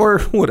 or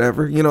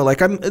whatever.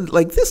 Like I'm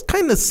like this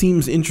kind of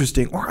seems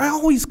interesting, or I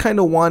always kind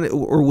of wanted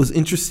or was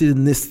interested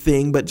in this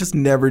thing, but just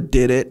never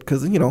did it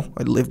because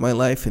I live my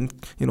life and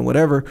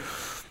whatever.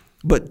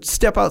 But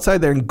step outside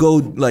there and go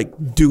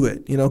like do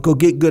it. Go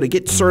get good at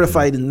get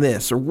certified in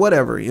this or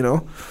whatever.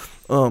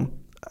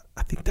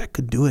 I think that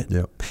could do it.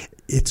 Yeah.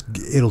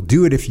 It'll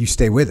do it if you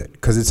stay with it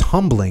because it's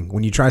humbling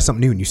when you try something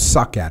new and you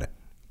suck at it.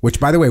 Which,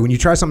 by the way, when you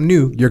try something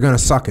new, you're going to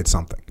suck at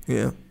something.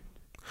 Yeah.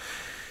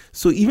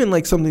 So even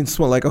like something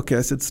small, like, okay,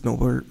 I said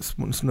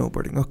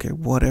snowboarding. Okay,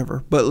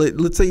 whatever. But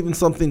let's say even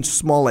something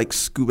small like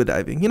scuba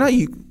diving.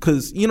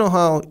 Because you know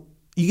how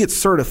you get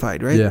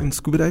certified, right? Yeah. In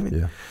scuba diving?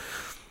 Yeah.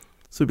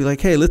 So it'd be like,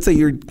 hey, let's say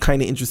you're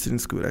kind of interested in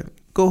scuba diving.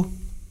 Go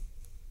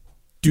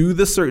do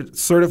the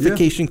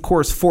certification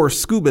course for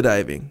scuba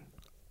diving.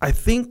 I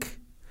think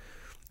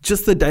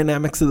just the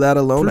dynamics of that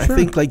alone, For sure. I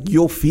think like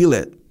you'll feel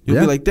it.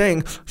 You'll be like,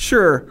 dang,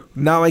 sure,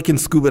 now I can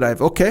scuba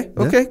dive. Okay,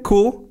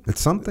 cool. It's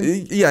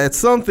something. Yeah, it's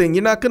something.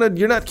 You're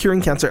not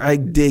curing cancer. I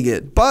dig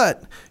it.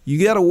 But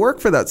you got to work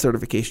for that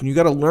certification. You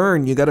got to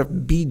learn. You got to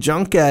be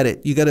junk at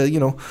it. You got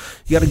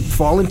to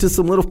fall into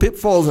some little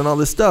pitfalls and all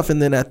this stuff.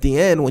 And then at the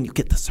end, when you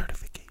get the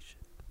certification,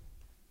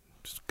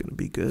 it's going to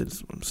be good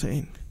is what I'm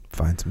saying.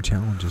 Find some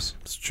challenges.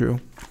 It's true.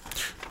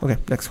 Okay,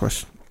 next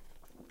question.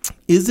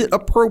 Is it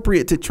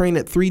appropriate to train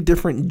at 3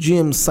 different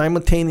gyms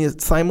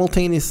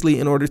simultaneously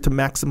in order to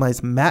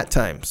maximize mat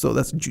time? So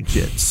that's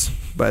jujitsu,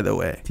 by the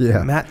way.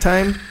 Yeah. Mat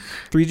time,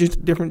 3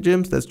 different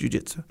gyms, that's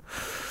jujitsu.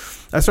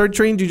 I started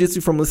training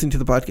jujitsu from listening to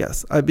the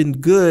podcast. I've been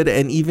good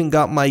and even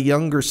got my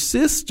younger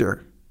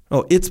sister.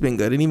 Oh, it's been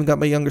good and even got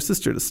my younger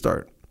sister to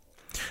start.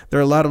 There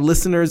are a lot of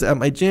listeners at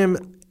my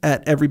gym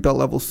at every belt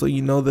level, so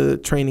you know the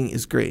training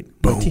is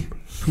great. Boom.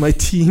 My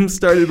team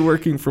started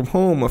working from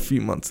home a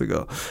few months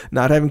ago,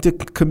 not having to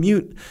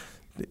commute.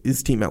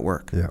 His team at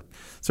work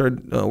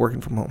started working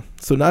from home.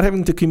 So not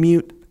having to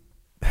commute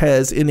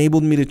has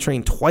enabled me to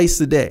train twice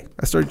a day.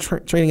 I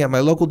started training at my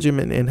local gym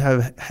and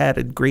have had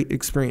a great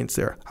experience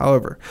there.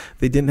 However,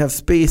 they didn't have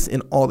space in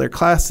all their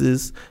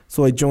classes,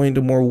 so I joined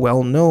a more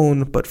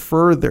well-known but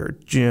further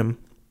gym.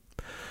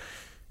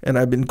 And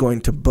I've been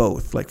going to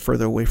both, like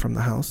further away from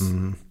the house.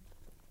 Mm-hmm.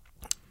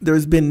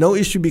 There's been no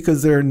issue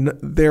because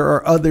there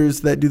are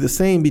others that do the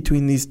same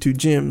between these 2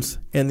 gyms,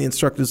 and the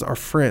instructors are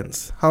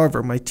friends.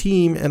 However, my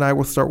team and I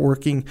will start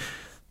working,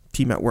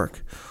 team at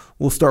work,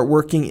 we'll start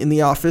working in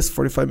the office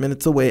 45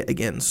 minutes away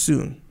again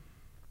soon.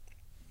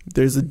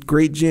 There's a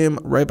great gym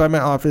right by my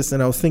office,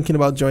 and I was thinking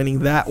about joining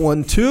that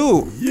one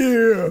too.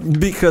 Yeah.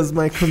 Because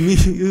my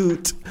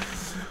commute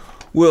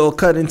will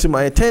cut into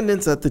my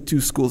attendance at the 2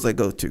 schools I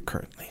go to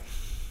currently.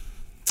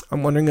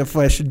 I'm wondering if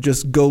I should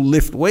just go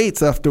lift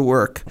weights after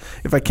work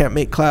if I can't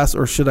make class,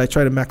 or should I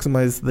try to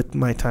maximize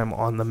my time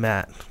on the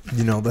mat?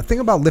 You know, the thing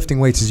about lifting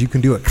weights is you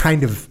can do it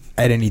kind of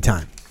at any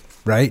time,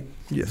 right?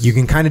 Yes. You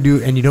can kind of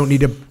do, and you don't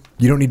need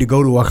to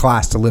go to a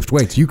class to lift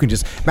weights. You can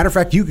just, matter of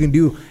fact, you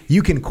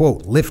can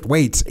quote lift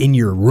weights in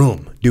your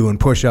room doing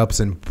push-ups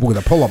and with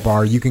a pull-up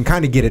bar. You can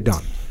kind of get it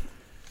done.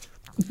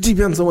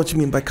 Depends on what you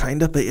mean by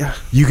kind of, but yeah.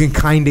 You can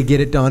kind of get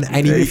it done,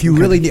 and even if you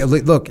really need,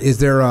 look,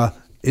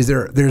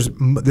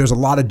 there's a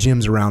lot of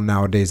gyms around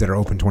nowadays that are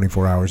open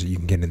 24 hours that you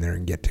can get in there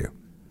and get to.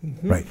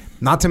 Mm-hmm. Right.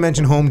 Not to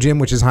mention home gym,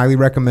 which is highly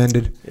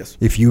recommended. Yes.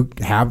 If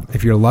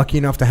you're lucky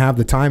enough to have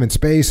the time and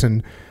space,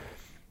 and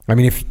I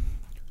mean,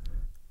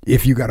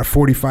 if you got a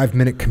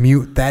 45-minute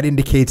commute, that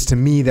indicates to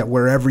me that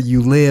wherever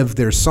you live,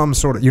 there's some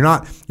sort of, you're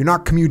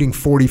not commuting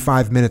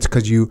 45 minutes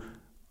because you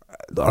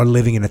are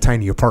living in a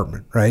tiny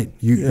apartment, right?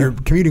 You're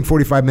commuting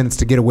 45 minutes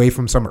to get away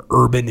from some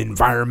urban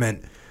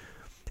environment.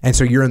 And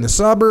so you're in the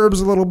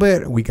suburbs a little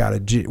bit. We got a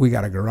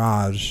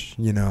garage,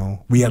 you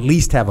know. We at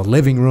least have a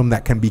living room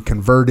that can be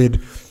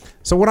converted.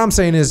 So what I'm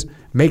saying is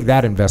make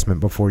that investment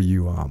before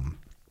you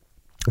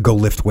go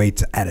lift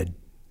weights at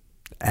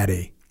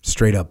a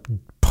straight up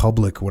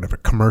public, whatever,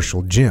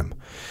 commercial gym.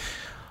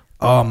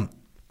 You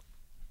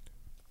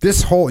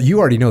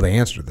already know the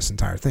answer to this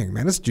entire thing,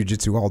 man. It's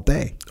jiu-jitsu all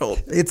day. Oh.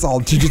 It's all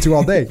jiu-jitsu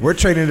all day. We're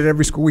training at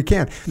every school we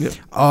can. Yeah.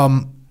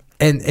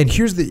 And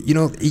here's it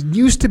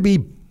used to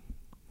be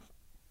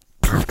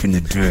back in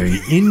the day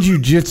in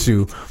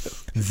jiu-jitsu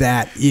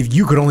that if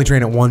you could only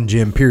train at one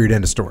gym, period,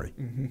 end of story.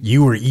 Mm-hmm.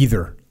 You were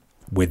either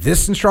with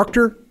this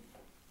instructor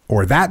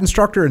or that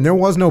instructor, and there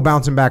was no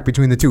bouncing back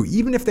between the two,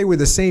 even if they were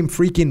the same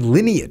freaking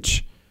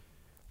lineage.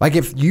 Like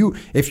if you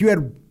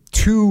had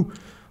 2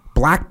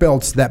 black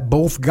belts that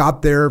both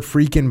got their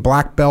freaking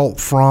black belt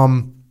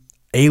from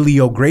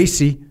Elio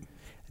Gracie,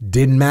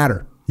 didn't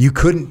matter. You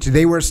couldn't,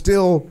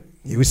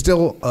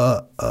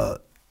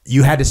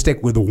 you had to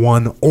stick with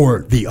one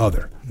or the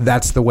other.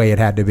 That's the way it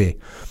had to be.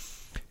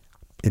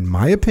 In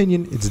my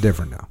opinion, it's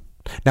different now.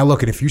 Now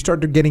look, if you start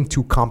getting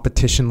to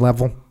competition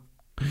level,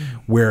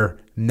 where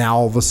now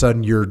all of a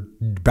sudden you're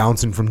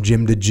bouncing from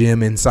gym to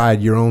gym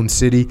inside your own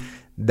city,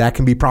 that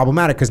can be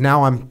problematic because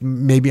now I'm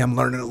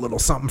learning a little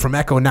something from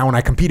Echo. And now when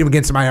I compete him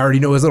against him, I already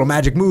know his little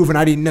magic move, and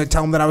I didn't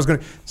tell him that I was going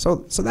to. So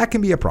that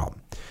can be a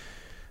problem.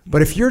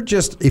 But if you're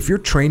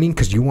training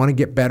because you want to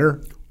get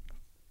better,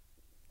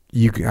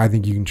 I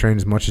think you can train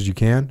as much as you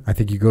can. I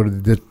think you go to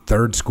the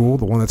 3rd school,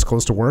 the one that's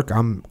close to work.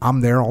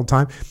 I'm there all the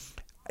time.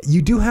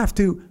 You do have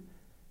to,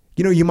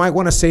 you might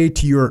want to say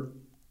to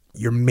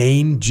your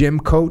main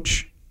gym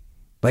coach,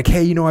 like,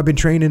 hey, I've been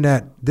training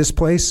at this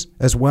place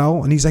as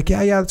well. And he's like,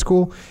 yeah, that's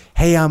cool.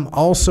 Hey, I'm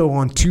also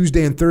on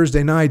Tuesday and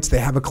Thursday nights, they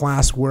have a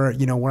class where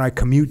I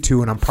commute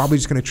to, and I'm probably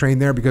just going to train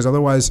there because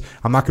otherwise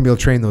I'm not going to be able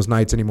to train those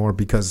nights anymore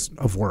because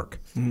of work.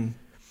 Mm.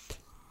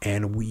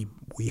 And we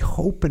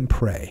hope and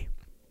pray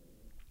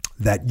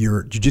that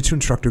your jiu-jitsu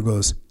instructor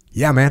goes,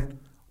 yeah, man,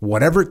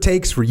 whatever it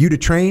takes for you to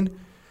train,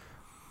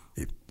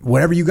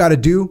 whatever you got to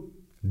do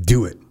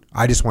it.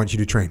 I just want you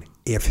to train.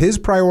 If his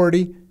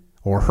priority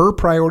or her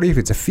priority, if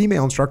it's a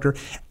female instructor,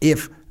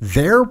 if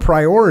their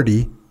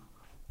priority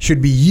should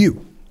be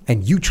you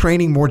and you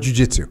training more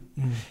jiu-jitsu,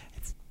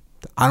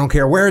 I don't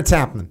care where it's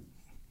happening.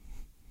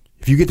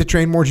 If you get to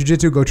train more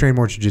jiu-jitsu, go train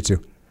more jiu-jitsu.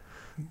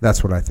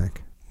 That's what I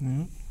think.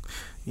 Mm-hmm.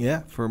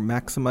 Yeah, for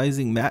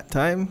maximizing mat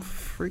time,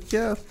 freak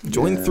yeah.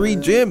 Join 3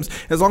 gyms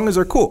as long as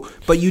they're cool.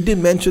 But you did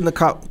mention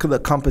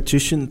the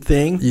competition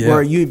thing,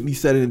 where you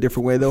said it in a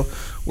different way though,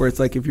 where it's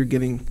like if you're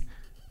getting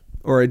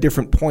or a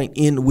different point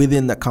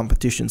within that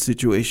competition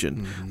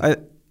situation.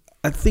 Mm-hmm.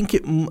 I think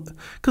it,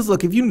 because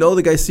look, if you know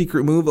the guy's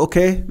secret move,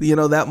 okay,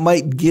 that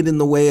might get in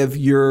the way of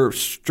your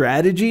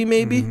strategy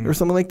maybe, or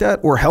something like that,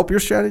 or help your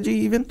strategy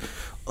even.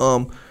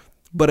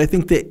 But I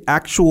think the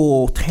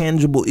actual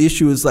tangible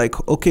issue is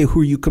like, okay,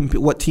 who are you?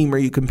 What team are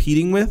you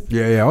competing with?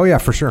 Yeah. Oh yeah,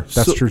 for sure.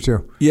 That's true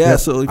too. Yeah.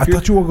 So I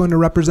thought you were going to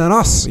represent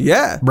us.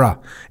 Yeah, bruh.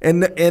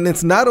 And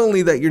it's not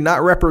only that you're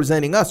not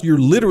representing us, you're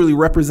literally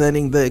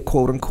representing the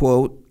quote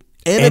unquote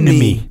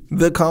enemy,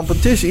 the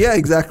competition. Yeah,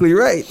 exactly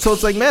right. So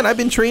it's like, man, I've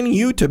been training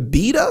you to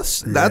beat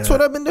us. That's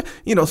what I've been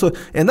doing. So,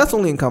 and that's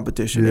only in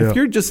competition. If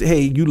you're just, hey,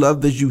 you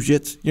love the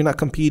jiu-jitsu, you're not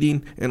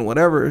competing and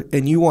whatever,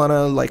 and you want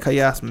to, like how you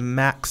asked,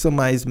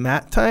 maximize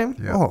mat time.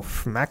 Yeah. Oh,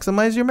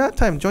 maximize your mat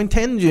time. Join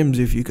 10 gyms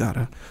if you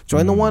gotta.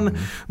 Join the one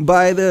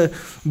by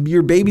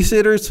your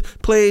babysitter's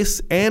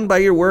place and by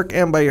your work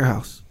and by your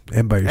house.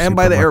 And by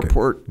the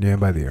airport. Yeah, and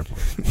by the airport.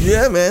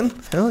 Yeah, man.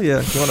 Hell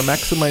yeah. You want to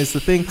maximize the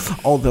thing.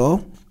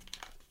 Although,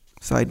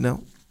 side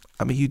note,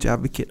 I'm a huge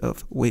advocate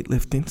of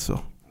weightlifting,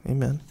 so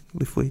amen.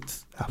 Lift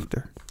weights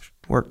after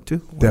work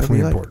too.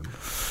 Definitely important.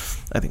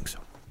 I think so.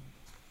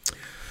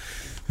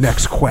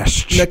 Next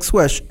question.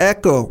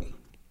 Echo,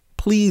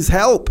 please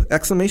help!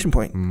 Exclamation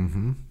point.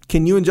 Mm-hmm.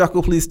 Can you and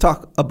Jocko please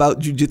talk about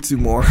jiu-jitsu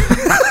more?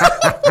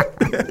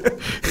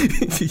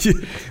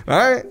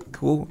 All right,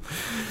 cool.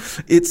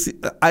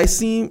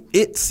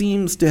 It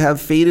seems to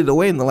have faded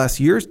away in the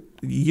last year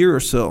or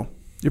so.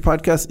 Your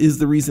podcast is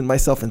the reason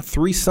myself and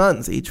 3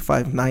 sons, age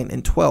 5, 9,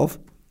 and 12,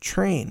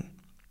 train.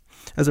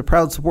 As a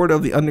proud supporter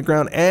of the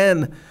underground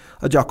and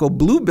a Jocko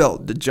blue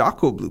belt, the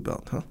Jocko blue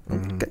belt, huh?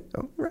 Mm-hmm. Okay,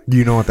 all right.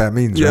 You know what that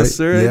means, right? Yes,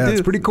 sir. Yeah, I do.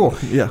 It's pretty cool.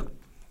 Yeah,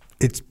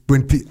 it's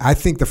when I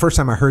think the first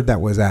time I heard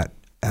that was at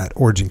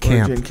Origin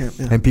Camp, yeah.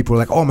 And people were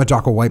like, "Oh, I'm a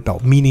Jocko white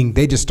belt," meaning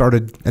they just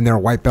started and they're a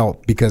white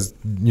belt because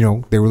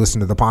they were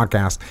listening to the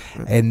podcast.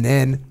 Right. And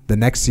then the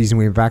next season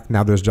we went back.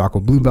 Now there's Jocko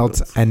blue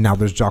belts, and now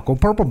there's Jocko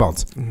purple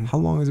belts. Mm-hmm. How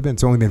long has it been?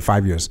 It's only been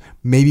 5 years.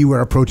 Maybe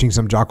we're approaching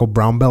some Jocko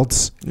brown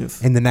belts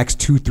in the next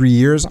 2-3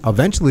 years.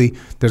 Eventually,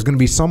 there's going to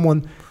be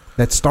someone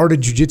that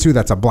started jiu-jitsu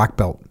that's a black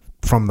belt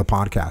from the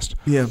podcast.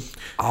 Yeah,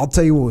 I'll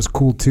tell you what was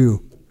cool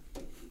too.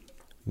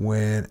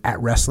 When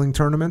at wrestling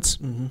tournaments.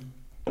 Mm-hmm.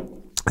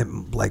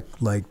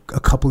 Like a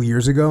couple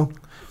years ago,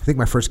 I think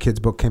my first kids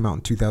book came out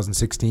in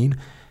 2016,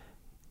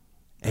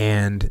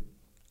 and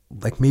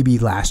like maybe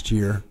last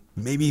year,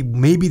 maybe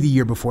the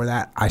year before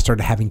that, I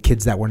started having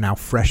kids that were now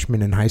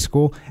freshmen in high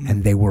school,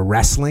 and they were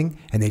wrestling,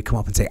 and they'd come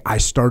up and say, "I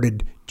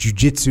started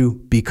jiu-jitsu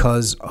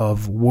because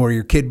of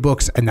Warrior Kid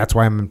books, and that's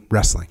why I'm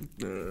wrestling."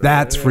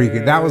 That's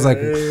freaking. That was like,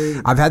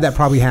 I've had that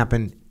probably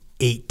happen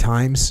 8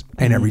 times,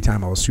 and every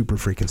time I was super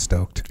freaking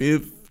stoked.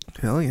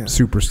 Hell yeah.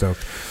 Super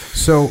stoked.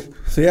 So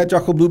yeah,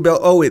 Jocko blue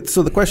belt. Oh, wait.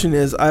 So the question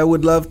is, I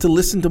would love to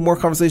listen to more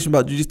conversation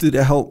about jiu-jitsu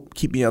to help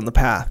keep me on the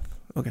path.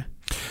 Okay.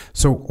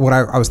 So what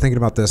I was thinking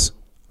about this,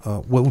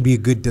 what would be a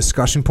good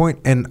discussion point?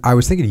 And I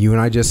was thinking you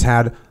and I just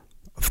had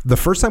the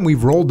first time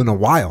we've rolled in a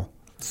while.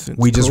 Since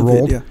we just COVID,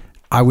 rolled. Yeah.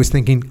 I was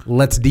thinking,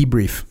 let's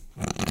debrief.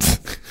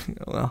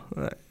 Well,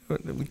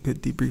 we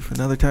could debrief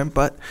another time,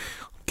 but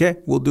okay,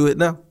 we'll do it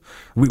now.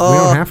 We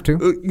don't have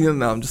to.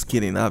 No, I'm just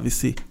kidding,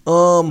 obviously.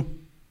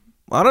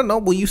 I don't know.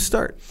 Will you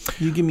start?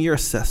 You give me your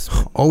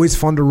assessment. Always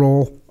fun to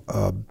roll.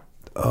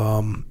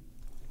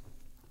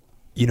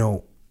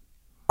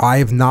 I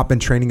have not been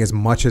training as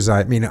much as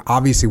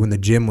obviously when the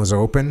gym was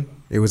open,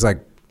 it was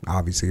like,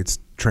 obviously it's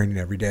training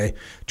every day.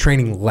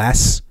 Training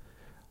less,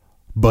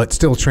 but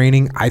still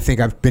training. I think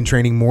I've been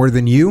training more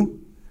than you.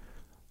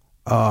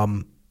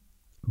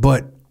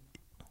 But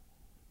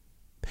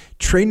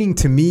training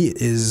to me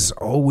is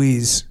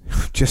always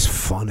just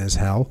fun as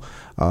hell.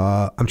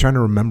 I'm trying to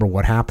remember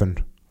what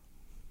happened.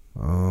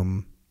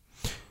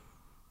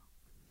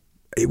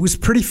 It was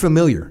pretty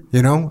familiar,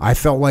 I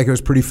felt like it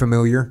was pretty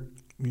familiar.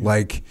 Yeah.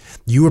 Like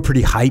you were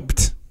pretty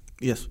hyped.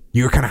 Yes.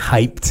 You were kind of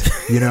hyped,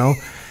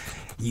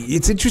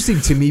 It's interesting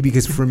to me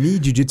because for me,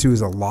 jiu-jitsu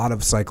is a lot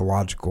of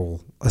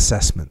psychological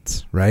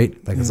assessments, right?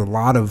 Like it's a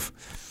lot of,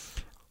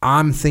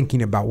 I'm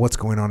thinking about what's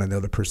going on in the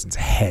other person's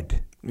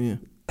head. Yeah.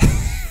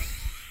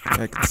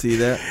 I could see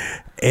that.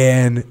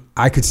 And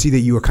I could see that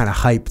you were kind of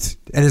hyped.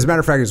 And as a matter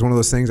of fact, it was one of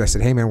those things. I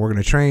said, "Hey man, we're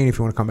going to train if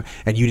you want to come."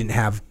 And you didn't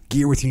have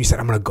gear with you. You said,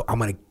 "I'm going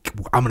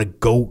to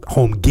go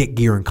home, get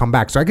gear and come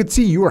back." So I could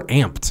see you were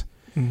amped.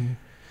 Mm-hmm.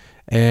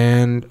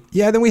 And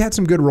yeah, then we had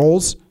some good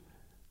rolls.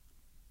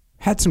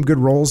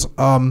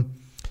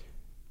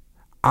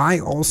 I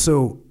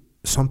also,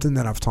 something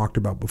that I've talked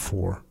about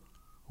before,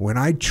 when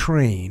I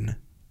train,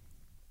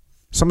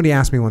 somebody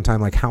asked me one time,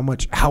 like, how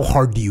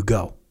hard do you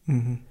go?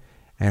 Mm-hmm.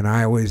 And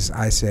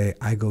I say,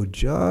 I go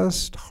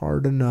just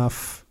hard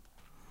enough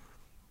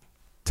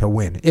to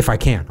win, if I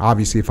can.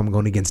 Obviously, if I'm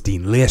going against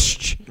Dean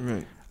Lisch,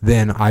 right.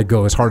 then I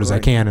go as hard as I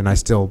can, and I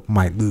still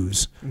might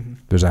lose. Mm-hmm.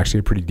 There's actually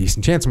a pretty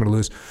decent chance I'm going to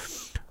lose.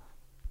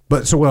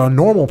 But so a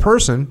normal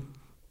person,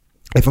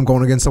 if I'm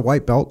going against a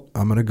white belt,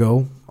 I'm going to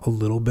go a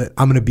little bit.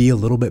 I'm going to be a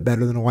little bit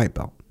better than a white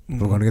belt. Mm-hmm.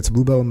 If I'm going against a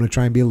blue belt, I'm going to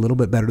try and be a little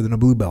bit better than a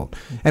blue belt,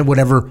 and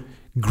whatever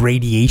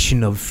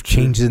gradation of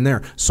changes in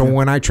there. So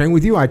when I train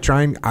with you, I'm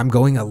trying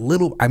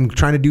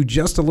to do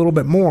just a little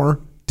bit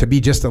more to be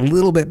just a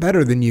little bit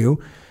better than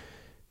you,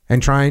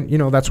 and trying,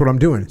 that's what I'm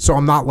doing. So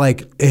I'm not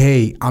like,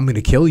 hey, I'm going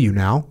to kill you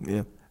now.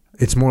 Yeah.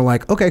 It's more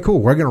like, okay,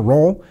 cool, we're going to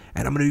roll,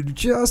 and I'm going to do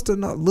just a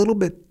little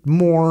bit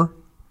more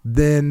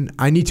than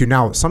I need to.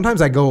 Now,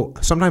 sometimes it's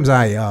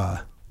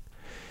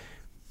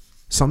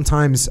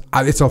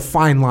a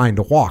fine line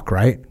to walk,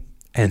 right?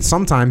 And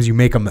sometimes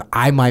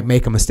I might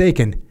make a mistake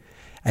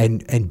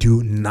and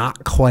do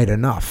not quite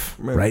enough,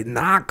 right?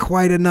 Not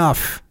quite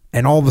enough.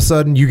 And all of a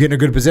sudden you get in a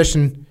good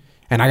position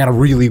and I got to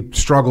really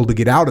struggle to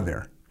get out of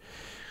there.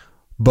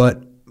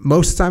 But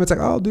most of the time it's like,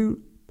 oh,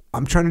 dude,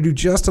 I'm trying to do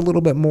just a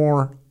little bit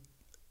more,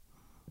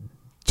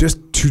 just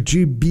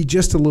to be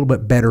just a little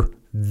bit better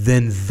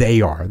than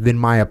than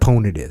my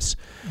opponent is.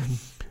 Mm-hmm.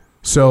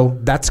 So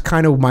that's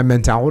kind of my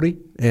mentality.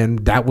 And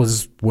that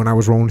was when I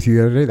was rolling with you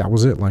the other day. That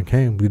was it. Like,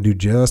 hey, I'm going to do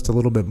just a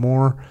little bit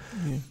more.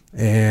 Yeah.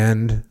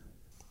 And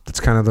that's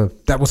kind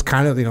of that's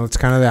kind of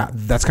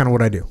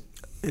what I do.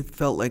 It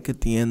felt like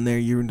at the end there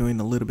you were doing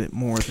a little bit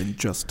more than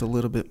just a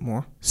little bit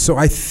more. So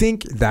I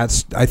think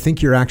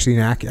you're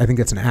actually I think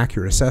that's an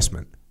accurate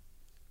assessment.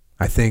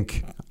 I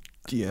think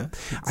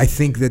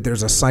that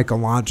there's a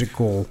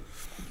psychological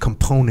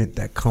component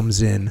that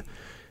comes in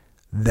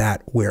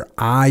that where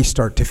I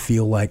start to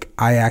feel like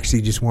I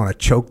actually just want to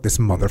choke this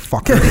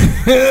motherfucker.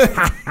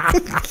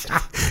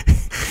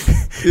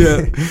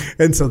 Yeah.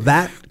 And so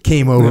that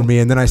came over me,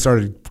 and then I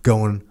started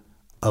going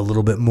a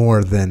little bit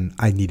more than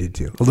I needed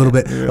to. A little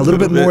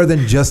bit more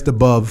than just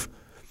above.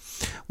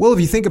 Well, if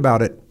you think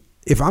about it,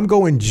 if I'm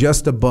trying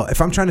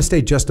to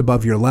stay just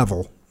above your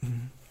level,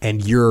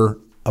 and you're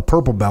a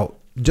purple belt,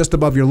 just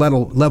above your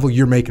level,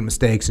 you're making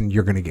mistakes and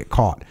you're going to get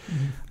caught.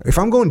 Mm-hmm. If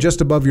I'm going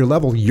just above your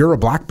level, you're a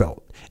black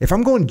belt. If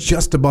I'm going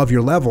just above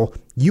your level,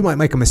 you might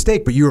make a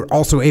mistake, but you're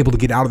also able to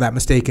get out of that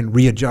mistake and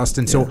readjust.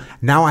 And so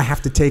now I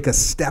have to take a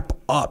step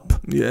up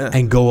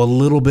and go a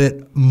little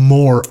bit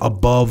more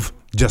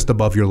just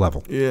above your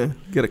level. Yeah,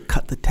 you got to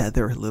cut the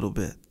tether a little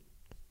bit.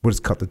 What does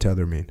cut the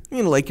tether mean?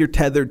 Like you're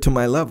tethered to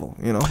my level.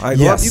 I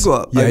go up, you go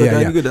up. Yeah, I go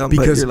down, you go down.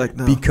 But you're like,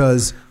 no.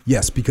 Because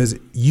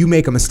you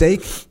make a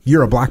mistake,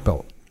 you're a black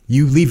belt.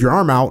 You leave your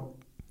arm out,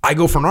 I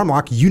go for an arm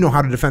lock. You know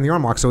how to defend the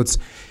arm lock, so it's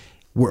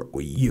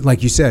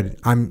like you said.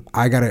 I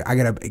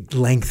gotta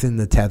lengthen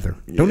the tether.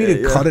 Don't need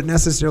to cut it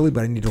necessarily,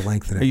 but I need to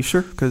lengthen it. Are you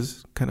sure?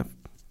 Because kind of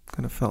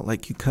felt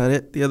like you cut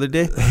it the other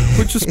day,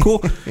 which is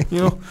cool.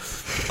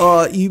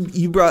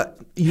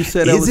 You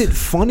said is it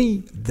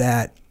funny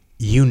that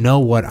you know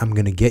what I'm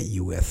gonna get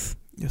you with?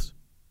 Yes,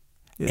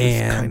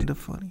 it's kind of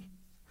funny.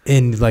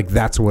 And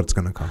that's what's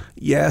going to come.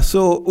 Yeah.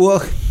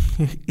 So,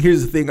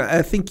 here's the thing.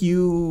 I think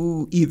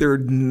you either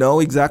know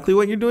exactly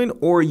what you're doing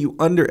or you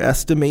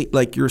underestimate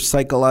your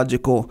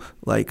psychological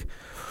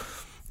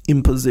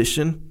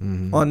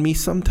imposition on me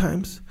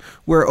sometimes.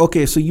 Where,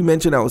 okay, so you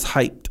mentioned I was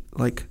hyped.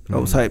 I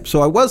was hyped.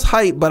 So I was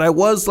hyped, but I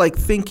was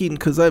thinking,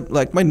 because I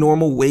my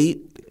normal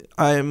weight,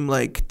 I'm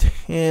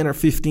 10 or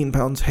 15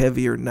 pounds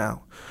heavier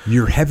now.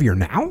 You're heavier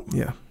now?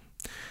 Yeah.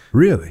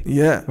 Really?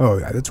 Yeah. Oh,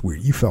 yeah, that's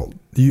weird.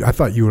 I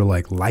thought you were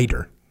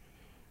lighter.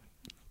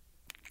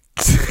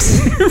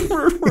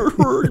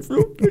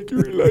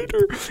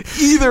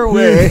 Either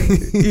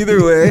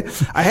way,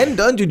 I hadn't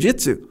done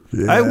jiu-jitsu.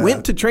 Yeah. I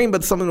went to train,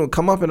 but someone would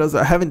come up and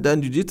I haven't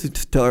done jiu-jitsu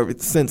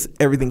since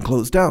everything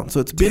closed down. So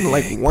it's been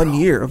 1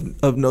 year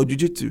of no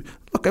jiu-jitsu.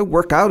 Look, I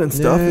work out and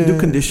stuff and do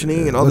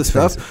conditioning and all this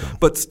stuff,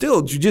 but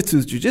still jiu-jitsu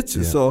is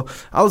jiu-jitsu. Yeah. So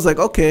I was like,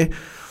 okay,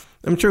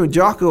 I'm training with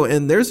Jocko,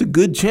 and there's a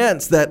good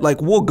chance that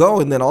we'll go,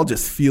 and then I'll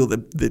just feel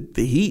the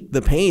heat, the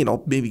pain.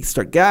 I'll maybe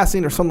start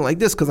gassing or something like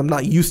this because I'm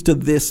not used to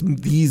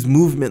these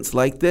movements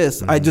like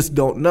this. I just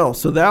don't know.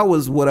 So that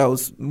was what I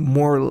was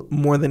more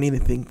than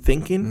anything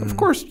thinking. Of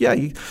course,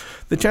 the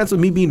chance of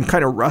me being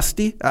kind of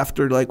rusty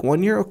after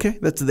 1 year, okay,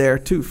 that's there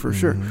too for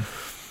sure.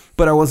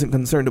 But I wasn't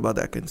concerned about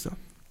that kind of stuff.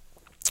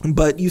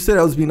 But you said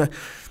I was being.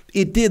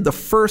 It did. The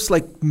first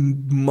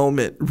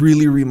moment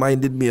really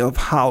reminded me of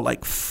how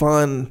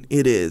fun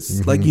it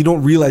is. You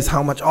don't realize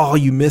how much,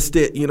 you missed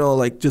it,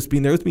 just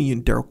being there with me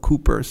and Daryl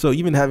Cooper. So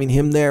even having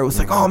him there was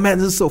oh man,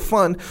 this is so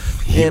fun.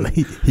 And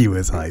he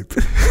was hype.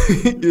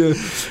 Yeah.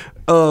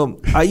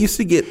 I used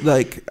to get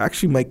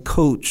actually my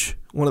coach,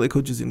 one of the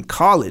coaches in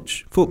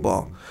college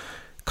football,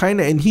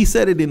 and he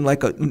said it in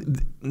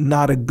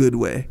not a good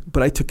way,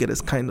 but I took it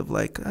as kind of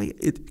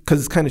because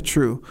it's kind of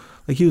true.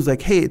 He was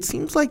like, hey, it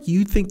seems like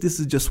you think this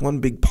is just one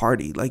big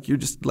party. You're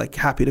just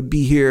happy to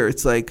be here.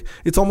 It's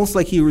almost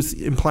like he was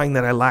implying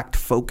that I lacked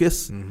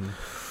focus.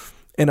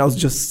 And I was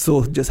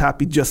just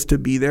happy just to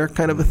be there,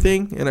 kind of a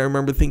thing. And I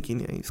remember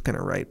thinking, yeah, he's kind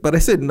of right. But I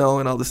said no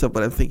and all this stuff.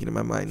 But I'm thinking in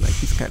my mind, like,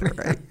 he's kind of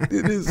right.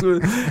 It is.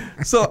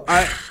 So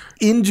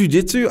in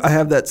jiu-jitsu, I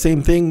have that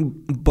same thing,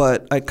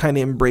 but I kind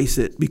of embrace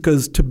it,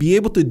 because to be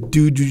able to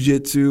do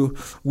jiu-jitsu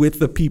with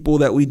the people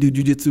that we do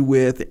jiu-jitsu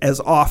with as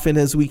often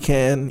as we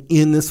can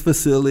in this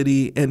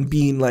facility, and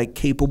being like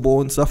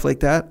capable and stuff like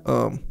that,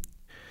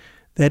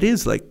 that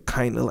is like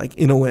kind of like,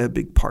 in a way, a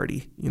big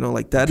party,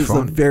 like that is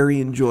Fun. a very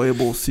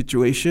enjoyable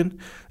situation.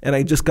 And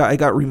I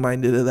got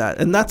reminded of that.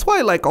 And that's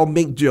why, like, I'll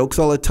make jokes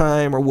all the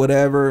time or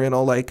whatever, and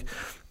I'll like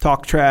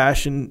talk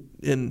trash and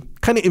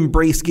kind of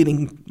embrace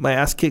getting my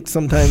ass kicked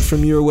sometimes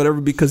from you or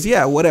whatever, because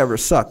whatever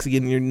sucks,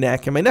 getting your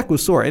neck. And my neck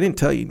was sore. I didn't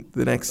tell you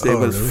the next day,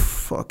 but it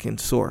was fucking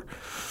sore.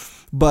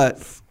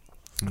 But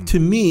to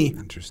me,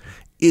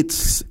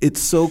 it's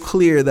so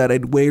clear that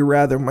I'd way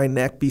rather my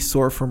neck be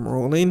sore from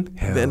rolling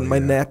than my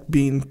neck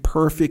being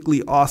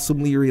perfectly,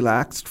 awesomely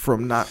relaxed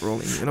from not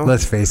rolling.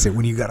 Let's face it,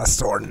 when you got a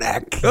sore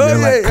neck,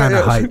 you're kind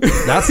of hype.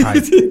 That's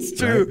hype. It's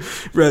true.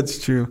 Right?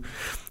 That's true.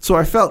 So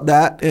I felt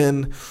that,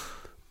 and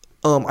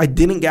I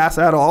didn't gas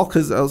at all,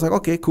 because I was like,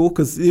 okay, cool,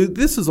 because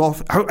this is all.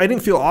 I didn't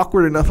feel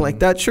awkward or nothing like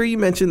that. Sure, you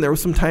mentioned there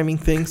was some timing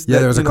things. Yeah,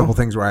 there was a couple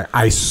things where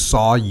I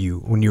saw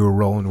you when you were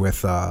rolling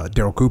with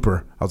Daryl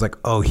Cooper. I was like,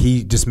 oh,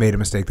 he just made a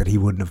mistake that he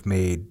wouldn't have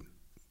made.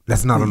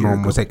 That's not a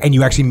normal mistake. And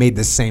you actually made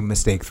the same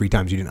mistake 3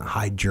 times. You didn't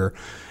hide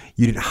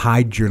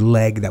your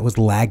leg that was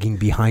lagging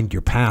behind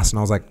your pass. And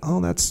I was like,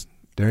 oh,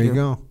 there you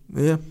go.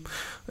 Yeah.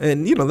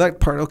 And, that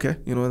part, okay,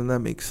 and that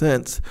makes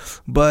sense.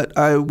 But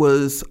I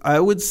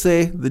would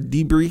say the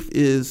debrief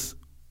is,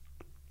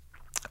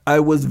 I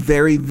was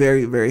very,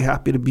 very, very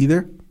happy to be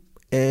there.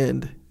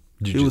 And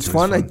it was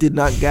fun. I did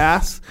not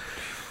gas,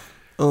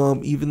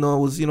 even though I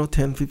was,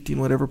 10, 15,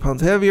 whatever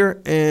pounds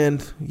heavier.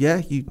 And,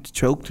 you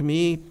choked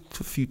me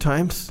a few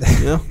times,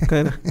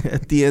 kind of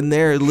at the end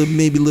there,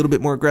 maybe a little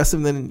bit more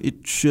aggressive than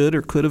it should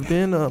or could have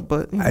been.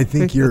 But I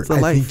think you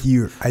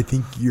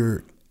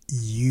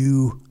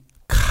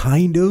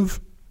kind of,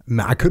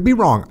 I could be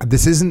wrong.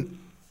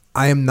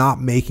 I am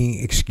not making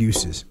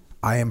excuses.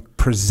 I am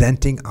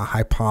presenting a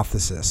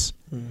hypothesis.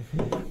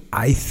 Mm-hmm.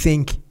 I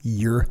think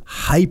your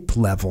hype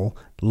level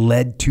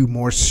led to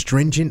more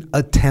stringent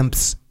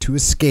attempts to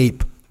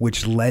escape,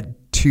 which led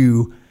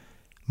to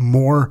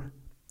more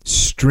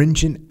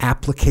stringent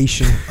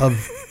application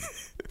of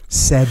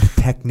said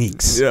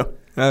techniques. Yeah.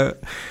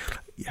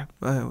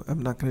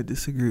 I'm not going to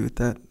disagree with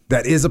that.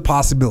 That is a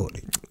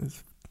possibility.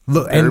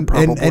 Look, and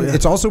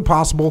it's also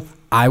possible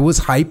I was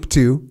hyped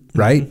too,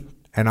 right? Mm-hmm.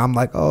 And I'm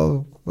like,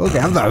 oh, okay,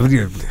 I'm not,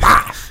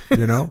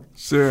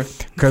 Sure.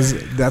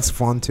 Because that's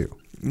fun too.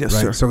 Yes,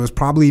 right? sir. So it was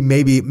probably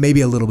maybe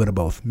a little bit of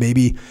both.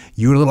 Maybe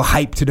you were a little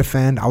hyped to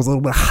defend. I was a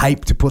little bit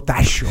hyped to put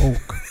that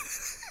choke.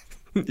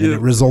 And it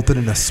resulted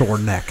in a sore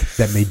neck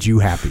that made you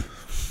happy.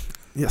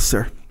 Yes,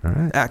 sir. All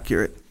right.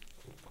 Accurate.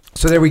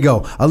 So there we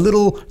go. A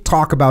little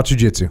talk about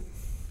jiu-jitsu.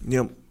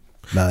 Yep.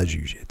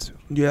 Jiu-jitsu.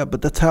 Yeah,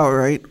 but that's how,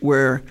 right?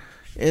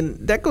 And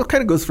that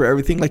kind of goes for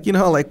everything. Like,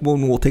 how, like,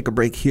 when we'll take a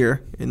break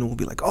here and we'll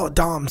be like, oh,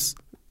 DOMS.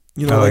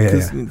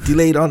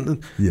 Delayed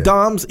on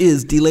DOMS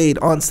is delayed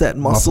onset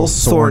muscle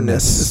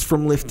soreness. It's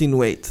from lifting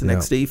weights. The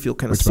next day you feel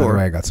kind of sore. By the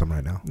way, I got some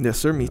right now. Yes,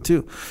 sir. Me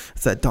too.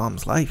 It's that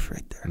DOMS life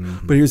right there.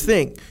 Mm-hmm. But here's the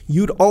thing: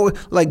 you'd always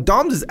like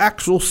DOMS is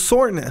actual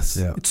soreness.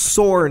 Yeah. It's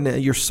sore.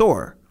 You're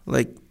sore.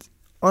 Like,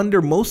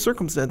 under most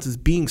circumstances,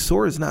 being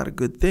sore is not a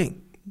good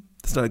thing.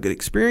 It's not a good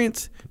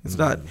experience. It's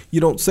not. You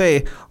don't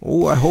say,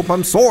 "Oh, I hope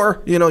I'm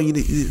sore."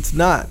 It's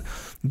not.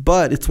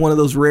 But it's one of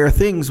those rare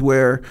things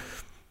where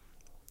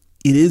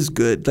it is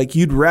good. Like,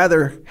 you'd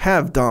rather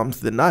have DOMS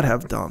than not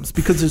have DOMS,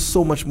 because there's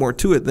so much more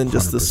to it than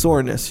just 100%. The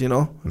soreness,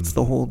 It's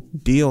the whole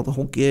deal, the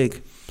whole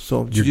gig.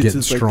 So you're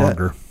getting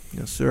stronger. Like that.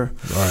 Yes, sir.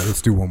 All right,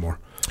 let's do one more.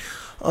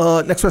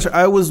 Next question.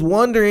 I was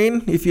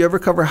wondering if you ever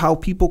cover how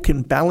people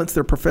can balance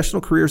their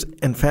professional careers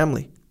and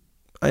family.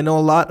 I know a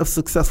lot of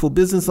successful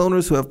business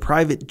owners who have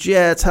private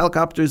jets,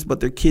 helicopters, but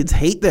their kids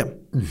hate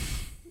them.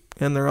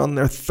 And they're on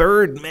their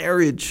 3rd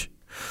marriage.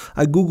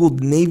 I Googled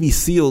Navy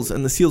SEALs,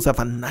 and the SEALs have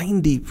a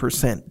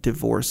 90%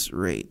 divorce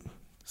rate.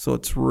 So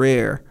it's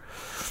rare.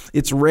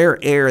 It's rare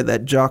air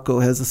that Jocko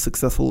has a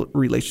successful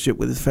relationship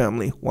with his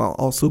family while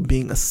also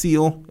being a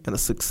SEAL and a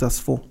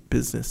successful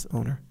business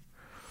owner.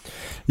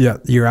 Yeah,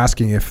 you're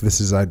asking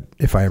if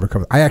I ever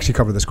cover. I actually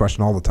cover this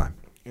question all the time.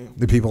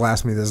 The people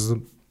ask me this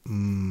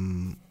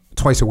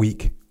twice a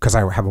week, because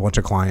I have a bunch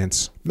of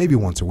clients, maybe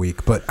once a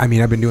week. But I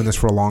mean, I've been doing this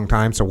for a long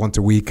time, so once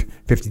a week,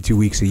 52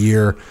 weeks a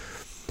year.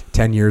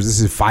 10 years. This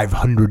is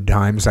 500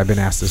 times I've been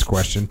asked this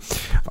question.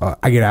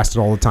 I get asked it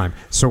all the time.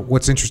 So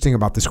what's interesting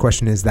about this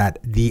question is that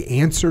the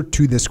answer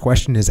to this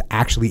question is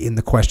actually in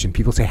the question.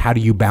 People say, how do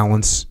you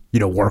balance,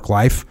 work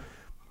life?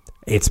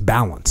 It's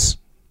balance.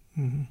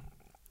 Mm-hmm.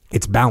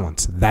 It's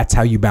balance. That's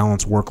how you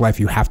balance work life.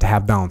 You have to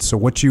have balance. So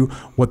what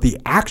the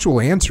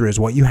actual answer is,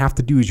 what you have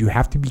to do is you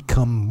have to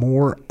become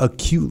more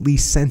acutely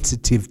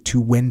sensitive to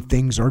when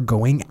things are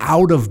going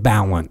out of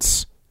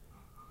balance.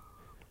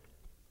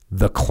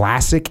 The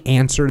classic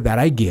answer that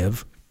I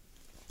give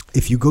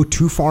if you go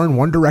too far in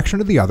one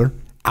direction or the other,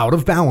 out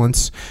of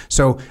balance.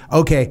 So,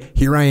 okay,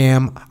 here I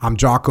am. I'm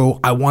Jocko.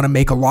 I want to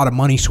make a lot of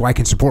money so I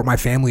can support my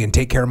family and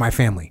take care of my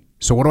family.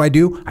 So what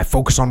do? I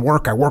focus on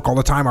work. I work all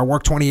the time. I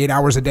work 28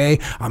 hours a day.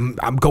 I'm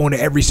going to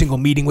every single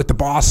meeting with the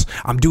boss.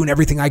 I'm doing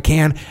everything I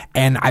can,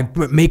 and I'm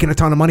making a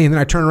ton of money. And then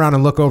I turn around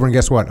and look over, and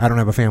guess what? I don't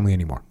have a family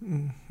anymore.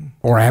 Mm-hmm.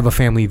 Or I have a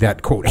family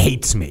that, quote,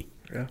 hates me.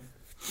 Yeah.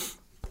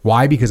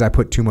 Why? Because I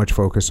put too much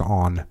focus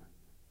on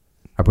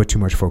work.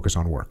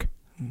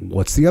 Mm-hmm.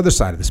 What's the other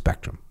side of the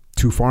spectrum?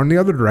 Too far in the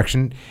other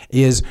direction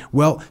is,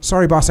 well,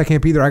 sorry, boss, I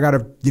can't be there. I got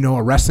a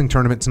wrestling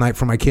tournament tonight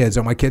for my kids.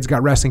 Oh, my kids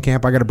got wrestling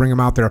camp. I got to bring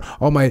them out there.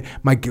 Oh, I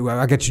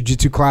got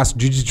jiu-jitsu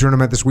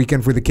tournament this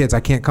weekend for the kids.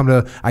 I can't come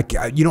to, I'm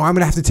going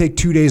to have to take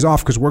 2 days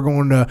off because we're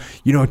going to,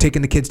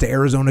 taking the kids to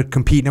Arizona to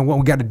compete. And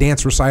we got a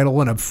dance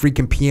recital and a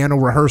freaking piano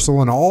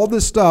rehearsal and all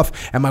this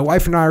stuff. And my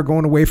wife and I are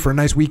going away for a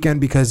nice weekend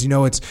because,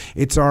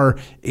 it's her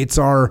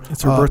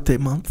birthday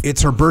month.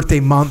 It's her birthday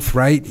month,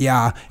 right?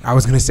 Yeah. I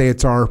was going to say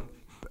it's our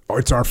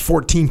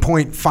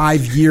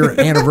 14.5 year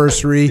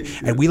anniversary,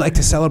 and we like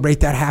to celebrate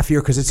that half year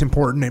because it's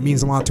important. It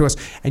means a lot to us.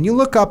 And you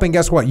look up and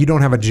guess what? You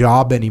don't have a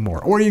job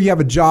anymore. Or you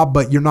have a job,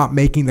 but you're not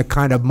making the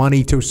kind of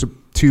money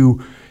to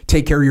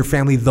take care of your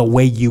family the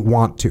way you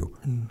want to.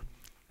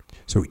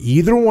 So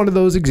either one of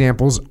those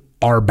examples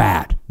are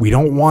bad. We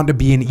don't want to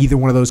be in either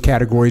one of those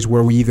categories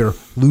where we either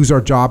lose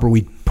our job or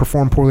we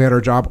perform poorly at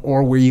our job,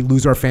 or we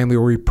lose our family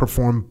or we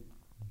perform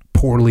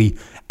poorly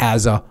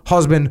as a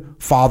husband,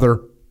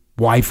 father,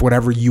 wife,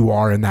 whatever you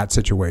are in that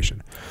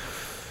situation.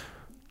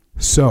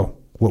 So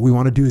what we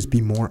want to do is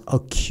be more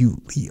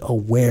acutely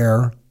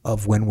aware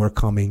of when we're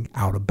coming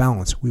out of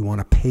balance. We want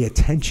to pay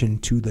attention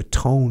to the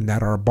tone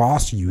that our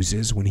boss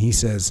uses when he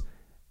says,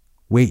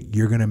 wait,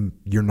 you're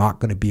not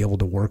going to be able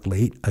to work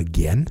late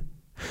again?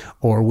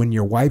 Or when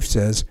your wife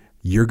says,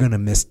 you're going to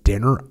miss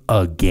dinner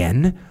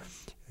again?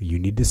 You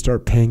need to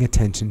start paying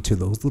attention to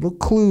those little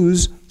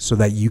clues so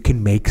that you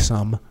can make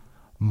some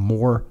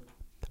more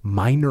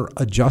minor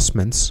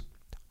adjustments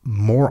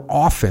more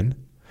often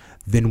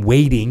than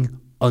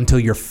waiting until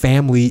your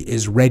family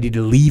is ready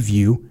to leave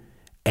you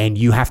and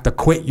you have to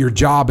quit your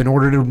job in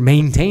order to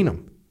maintain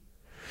them.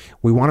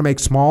 We want to make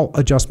small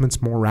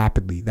adjustments more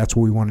rapidly. That's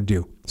what we want to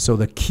do. So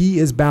the key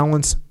is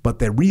balance, but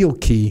the real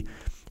key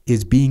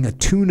is being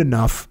attuned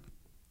enough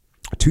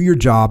to your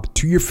job,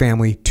 to your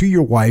family, to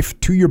your wife,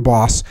 to your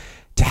boss,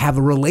 to have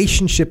a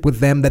relationship with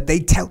them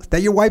that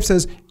your wife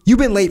says, you've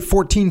been late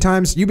 14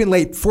 times. You've been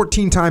late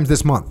 14 times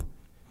this month.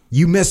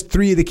 You missed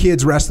 3 of the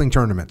kids' wrestling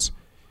tournaments.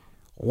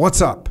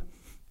 What's up?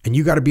 And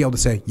you got to be able to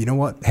say, you know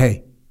what?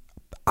 Hey,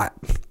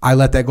 I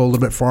let that go a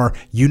little bit far.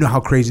 You know how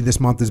crazy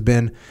this month has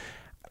been.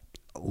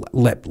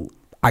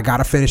 I got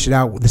to finish it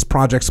out. This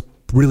project's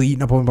really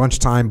eating up a bunch of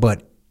time,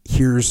 but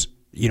there is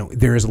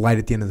a light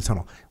at the end of the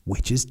tunnel,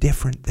 which is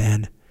different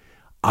than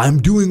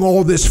I'm doing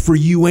all this for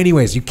you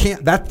anyways. You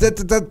can't,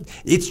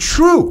 it's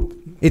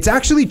true. It's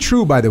actually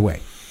true, by the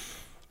way.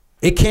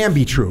 It can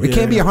be true. It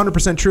can be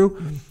 100%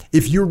 true.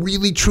 If you're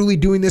really, truly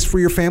doing this for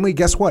your family,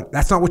 guess what?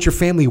 That's not what your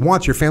family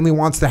wants. Your family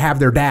wants to have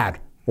their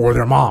dad or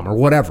their mom or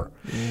whatever.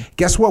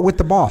 Guess what with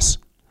the boss?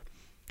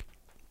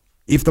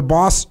 If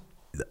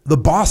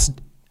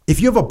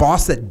you have a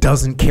boss that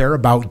doesn't care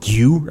about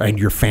you and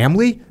your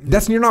family,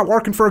 you're not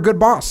working for a good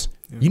boss.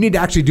 You need to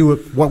actually do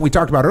what we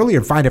talked about earlier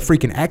and find a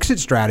freaking exit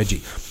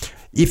strategy.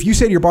 If you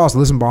say to your boss,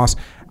 listen, boss,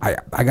 I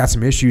got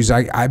some issues.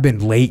 I've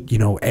been late,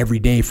 every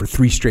day for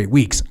 3 straight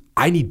weeks.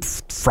 I need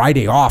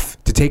Friday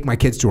off to take my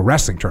kids to a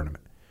wrestling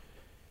tournament.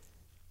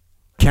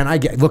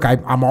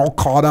 I'm all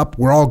caught up.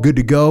 We're all good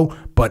to go,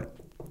 but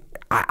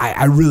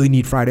I really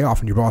need Friday off.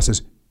 And your boss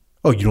says,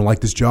 oh, you don't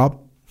like this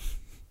job?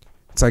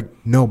 It's like,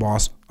 no,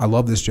 boss, I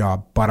love this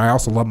job, but I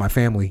also love my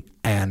family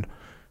and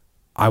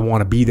I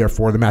want to be there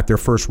for them at their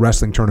first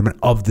wrestling tournament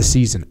of the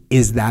season.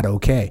 Is that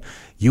okay?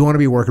 You want to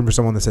be working for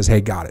someone that says,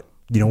 hey, got it.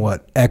 You know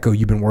what? Echo,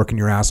 you've been working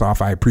your ass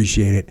off. I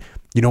appreciate it.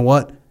 You know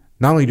what?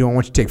 Not only do I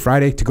want you to take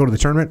Friday to go to the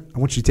tournament, I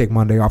want you to take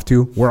Monday off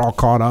too. We're all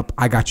caught up.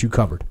 I got you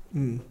covered.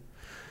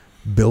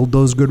 Build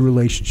those good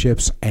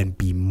relationships and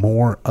be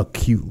more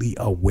acutely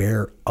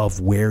aware of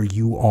where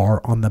you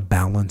are on the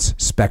balance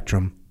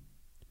spectrum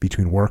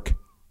between work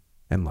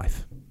and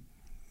life.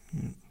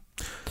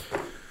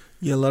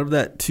 Yeah, a lot of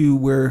that too,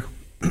 where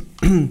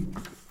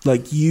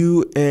like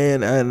you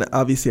and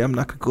obviously I'm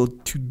not going to go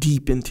too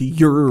deep into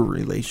your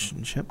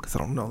relationship because I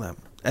don't know that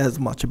as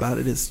much about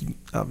it as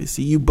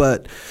obviously you,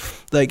 but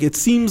like it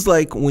seems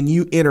like when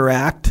you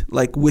interact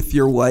like with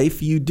your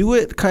wife, you do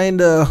it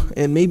kind of,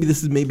 and maybe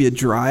this is maybe a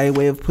dry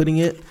way of putting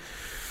it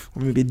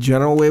or maybe a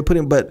general way of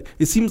putting it, but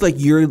it seems like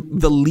you're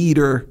the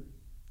leader,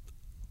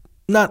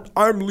 not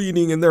I'm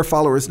leading and they're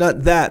followers,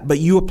 not that, but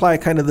you apply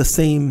kind of the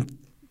same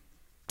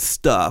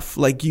stuff.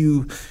 Like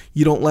you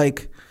don't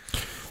like,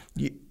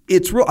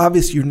 it's real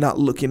obvious you're not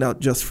looking out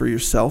just for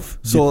yourself.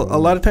 So a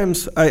lot of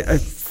times I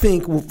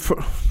think,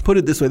 put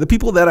it this way, the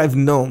people that I've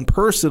known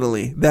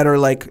personally that are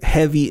like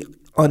heavy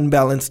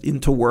unbalanced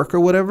into work or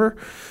whatever,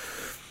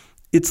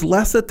 it's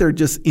less that they're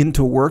just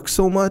into work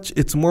so much.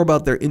 It's more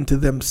about they're into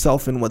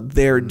themselves and what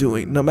they're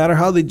doing. No matter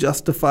how they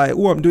justify,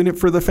 oh, I'm doing it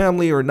for the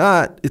family or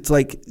not. It's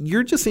like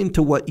you're just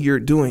into what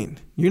you're doing.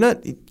 You're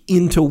not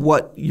into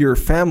what your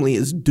family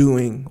is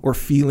doing or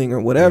feeling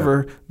or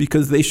whatever,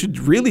 because they should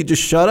really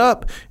just shut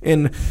up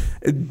and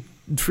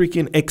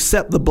freaking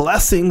accept the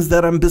blessings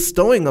that I'm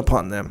bestowing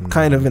upon them,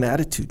 kind of an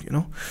attitude, you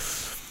know?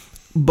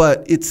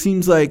 But it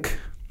seems like,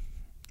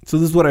 so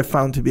this is what I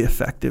found to be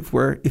effective,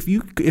 where if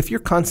you're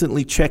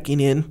constantly checking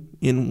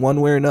in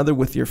one way or another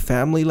with your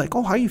family, like,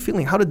 oh, how are you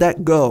feeling? How did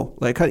that go?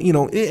 Like, how, you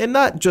know, and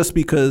not just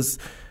because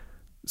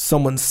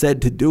someone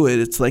said to do it.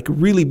 It's like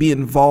really be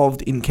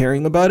involved in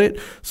caring about it.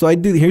 So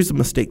here's a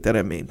mistake that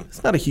I made.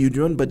 It's not a huge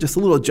one, but just a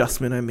little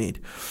adjustment I made,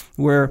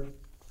 where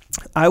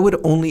I would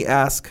only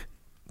ask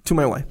to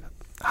my wife,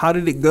 how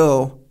did it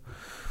go?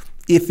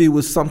 If it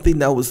was something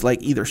that was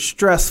like either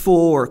stressful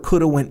or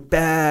could have went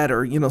bad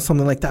or, you know,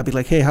 something like that, be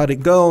like, hey, how'd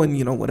it go? And,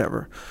 you know,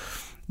 whatever.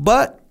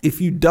 But if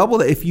you double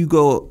that, if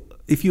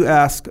you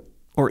ask,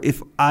 or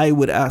if I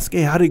would ask,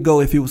 hey, how'd it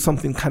go if it was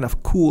something kind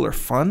of cool or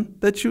fun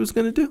that she was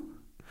going to do?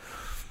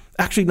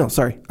 Actually, no,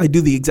 sorry. I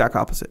do the exact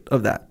opposite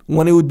of that.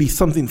 When it would be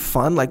something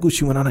fun, like, oh,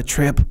 she went on a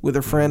trip with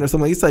her friend or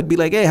something like this, I'd be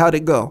like, hey, how'd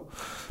it go?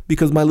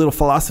 Because my little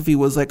philosophy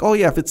was like, oh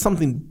yeah, if it's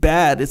something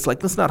bad, it's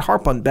like, let's not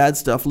harp on bad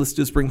stuff. Let's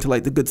just bring to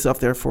light the good stuff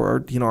there for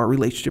our, you know, our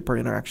relationship, our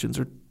interactions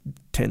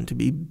tend to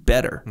be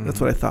better. Mm-hmm.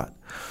 That's what I thought.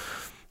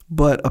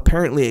 But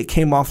apparently it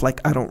came off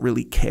like I don't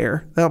really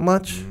care that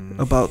much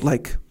about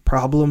like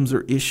problems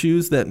or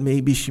issues that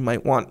maybe she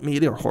might want me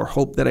to or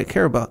hope that I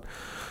care about.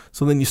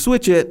 So then you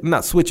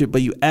not switch it,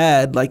 but you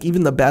add like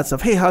even the bad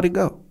stuff. Hey, how'd it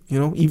go? You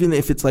know, even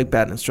if it's like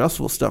bad and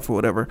stressful stuff or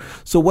whatever.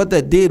 So what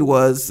that did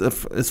was,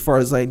 as far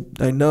as I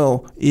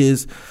know,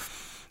 is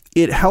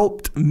it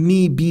helped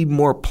me be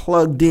more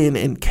plugged in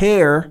and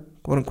care,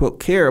 quote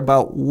unquote, care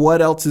about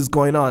what else is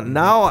going on.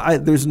 Now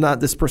there's not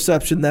this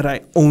perception that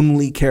I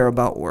only care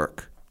about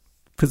work.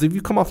 Because if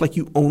you come off like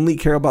you only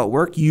care about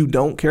work, you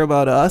don't care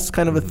about us,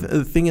 kind of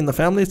a thing in the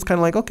family, it's kind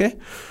of like, okay,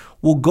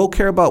 we'll go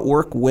care about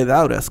work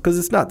without us because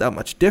it's not that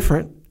much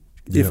different.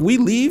 Yep. If we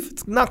leave,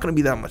 it's not going to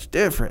be that much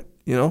different.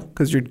 You know,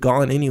 because you're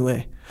gone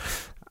anyway.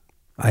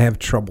 I have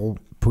trouble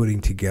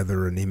putting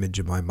together an image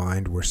in my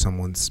mind where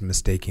someone's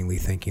mistakenly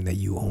thinking that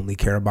you only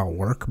care about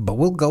work, but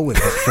we'll go with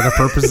it for the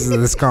purposes of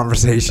this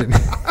conversation.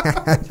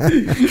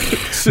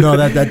 No,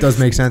 that does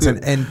make sense.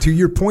 And to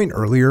your point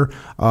earlier,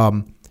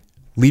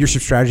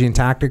 leadership strategy and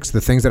tactics,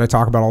 the things that I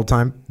talk about all the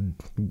time,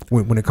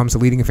 when it comes to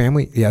leading a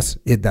family, yes,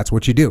 that's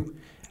what you do.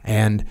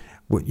 And,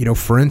 you know,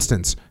 for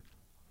instance,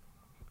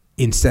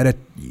 instead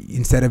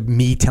of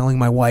me telling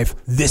my wife,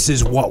 this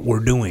is what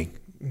we're doing,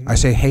 I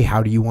say, hey,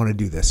 how do you want to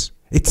do this?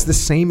 It's the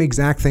same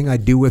exact thing I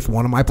do with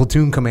one of my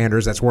platoon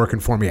commanders that's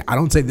working for me. I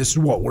don't say, this is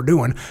what we're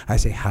doing. I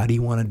say, how do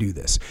you want to do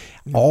this?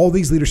 All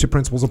these leadership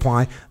principles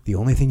apply. The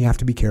only thing you have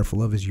to be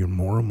careful of is you're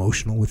more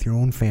emotional with your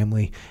own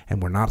family,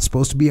 and we're not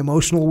supposed to be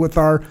emotional with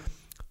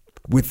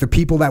the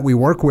people that we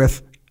work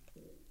with.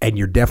 And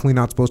you're definitely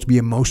not supposed to be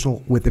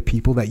emotional with the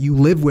people that you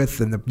live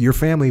with and your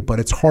family, but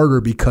it's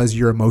harder because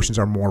your emotions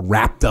are more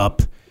wrapped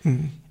up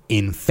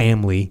in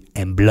family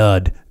and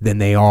blood than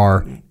they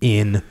are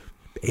in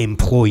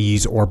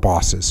employees or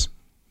bosses.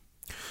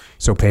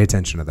 So pay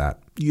attention to that.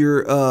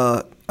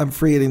 I'm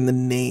forgetting the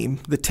name,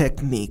 the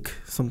technique,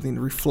 something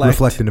to reflect.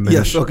 Reflect and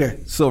diminish. Yes,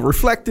 okay. So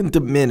reflect and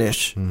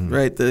diminish,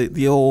 right?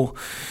 The old,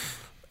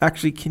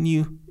 actually, can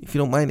you, if you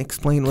don't mind,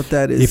 explain what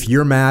that is? If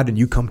you're mad and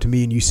you come to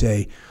me and you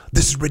say,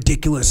 this is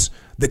ridiculous,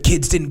 the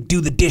kids didn't do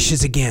the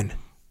dishes again,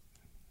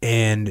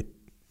 and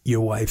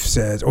your wife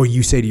says, or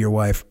you say to your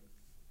wife,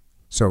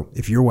 so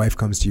if your wife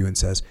comes to you and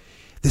says,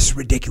 this is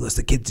ridiculous,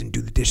 the kids didn't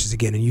do the dishes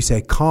again, and you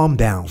say, calm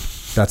down,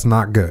 that's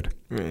not good.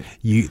 Right.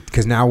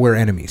 Because now we're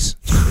enemies,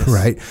 yes.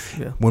 Right?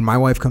 Yeah. When my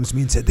wife comes to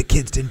me and said, the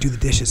kids didn't do the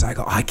dishes, I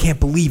go, I can't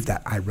believe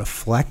that. I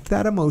reflect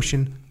that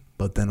emotion,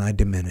 but then I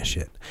diminish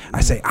it. I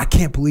say, I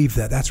can't believe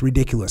that. That's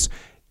ridiculous.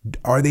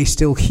 Are they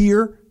still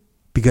here?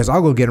 Because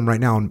I'll go get them right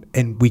now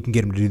and we can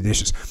get them to do the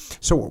dishes.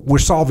 So we're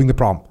solving the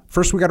problem.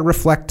 First, we got to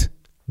reflect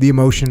the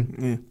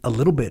emotion a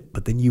little bit,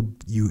 but then you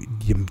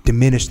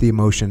diminish the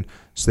emotion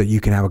so that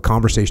you can have a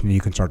conversation and you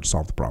can start to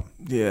solve the problem.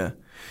 Yeah.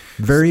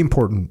 Very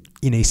important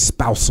in a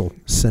spousal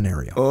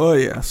scenario. Oh,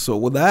 yeah.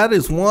 So, that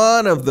is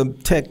one of the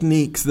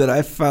techniques that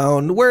I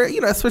found where,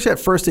 you know, especially at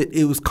first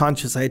it was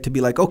conscious. I had to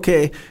be like,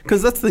 okay,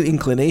 because that's the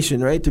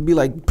inclination, right? To be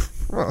like,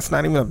 well, it's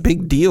not even a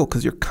big deal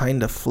because you're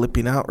kind of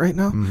flipping out right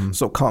now. Mm-hmm.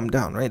 So calm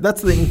down, right?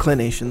 That's the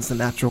inclination. It's the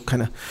natural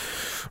kind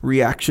of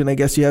reaction, I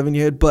guess, you have in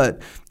your head.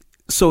 But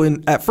so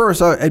at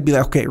first I'd be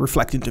like, okay,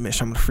 reflect and diminish.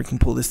 I'm going to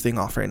freaking pull this thing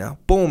off right now.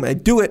 Boom. I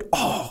do it.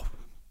 Oh,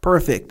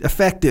 perfect.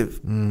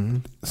 Effective. Mm-hmm.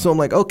 So I'm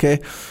like, okay.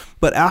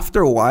 But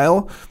after a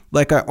while,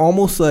 like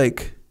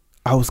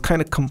I was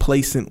kind of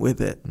complacent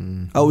with it.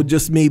 Mm-hmm. I would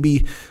just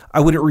I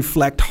wouldn't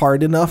reflect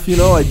hard enough, you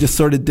know. I just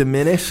sort of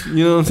diminish,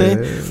 you know what I'm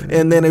saying?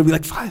 And then I'd be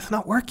like, it's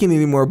not working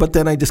anymore. But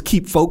then I just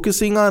keep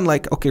focusing on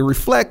like, okay,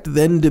 reflect,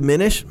 then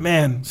diminish.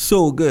 Man,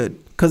 so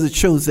good. Because it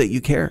shows that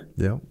you care.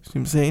 Yeah. You know what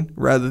I'm saying?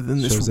 Rather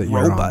than this shows that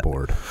robot. You're on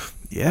board.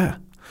 Yeah.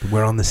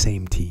 We're on the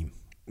same team.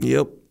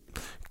 Yep.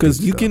 Because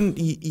you can,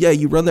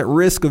 you run that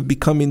risk of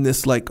becoming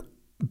this like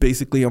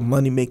basically a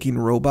money-making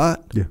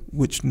robot. Yeah.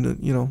 Which,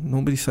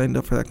 nobody signed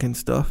up for that kind of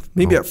stuff.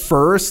 Maybe at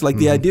first, like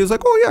the idea is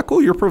like, oh yeah,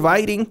 cool, you're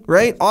providing,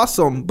 right?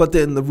 Awesome. But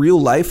then the real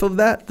life of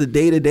that, the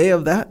day-to-day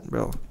of that,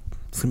 bro,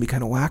 it's going to be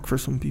kind of whack for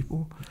some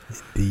people.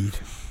 Indeed.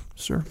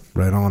 Sure.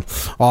 Right on.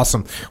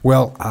 Awesome.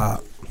 Well,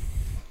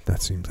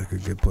 that seems like a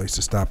good place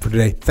to stop for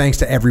today. Thanks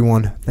to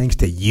everyone. Thanks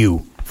to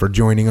you for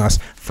joining us,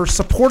 for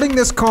supporting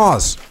this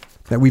cause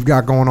that we've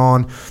got going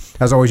on.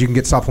 As always, you can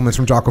get supplements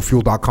from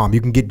JockoFuel.com.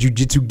 You can get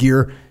jiu-jitsu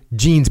gear,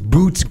 jeans,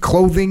 boots,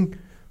 clothing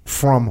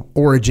from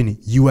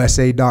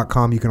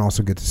OriginUSA.com. You can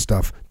also get the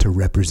stuff to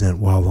represent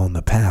while on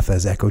the path,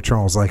 as Echo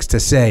Charles likes to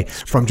say,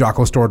 from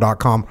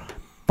JockoStore.com.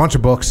 Bunch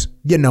of books.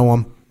 You know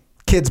them.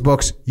 Kids'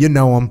 books. You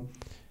know them.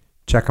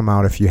 Check them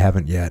out if you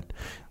haven't yet.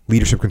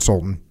 Leadership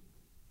Consultant.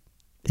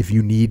 If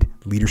you need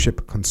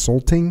leadership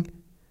consulting,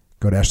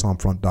 go to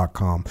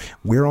echelonfront.com.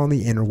 We're on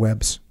the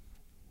interwebs.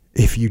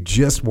 If you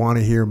just want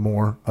to hear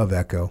more of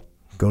Echo,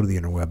 go to the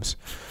interwebs.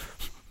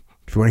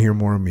 If you want to hear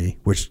more of me,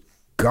 which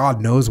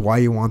God knows why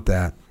you want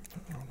that,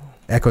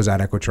 Echo's at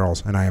Echo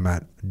Charles, and I am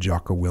at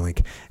Jocko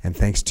Willink. And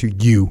thanks to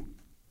you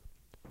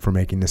for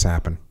making this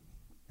happen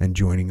and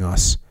joining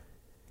us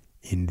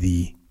in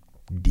the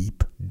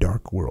deep,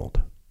 dark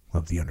world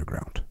of the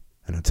underground.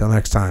 And until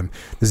next time,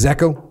 this is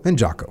Echo and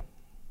Jocko.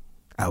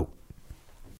 Out.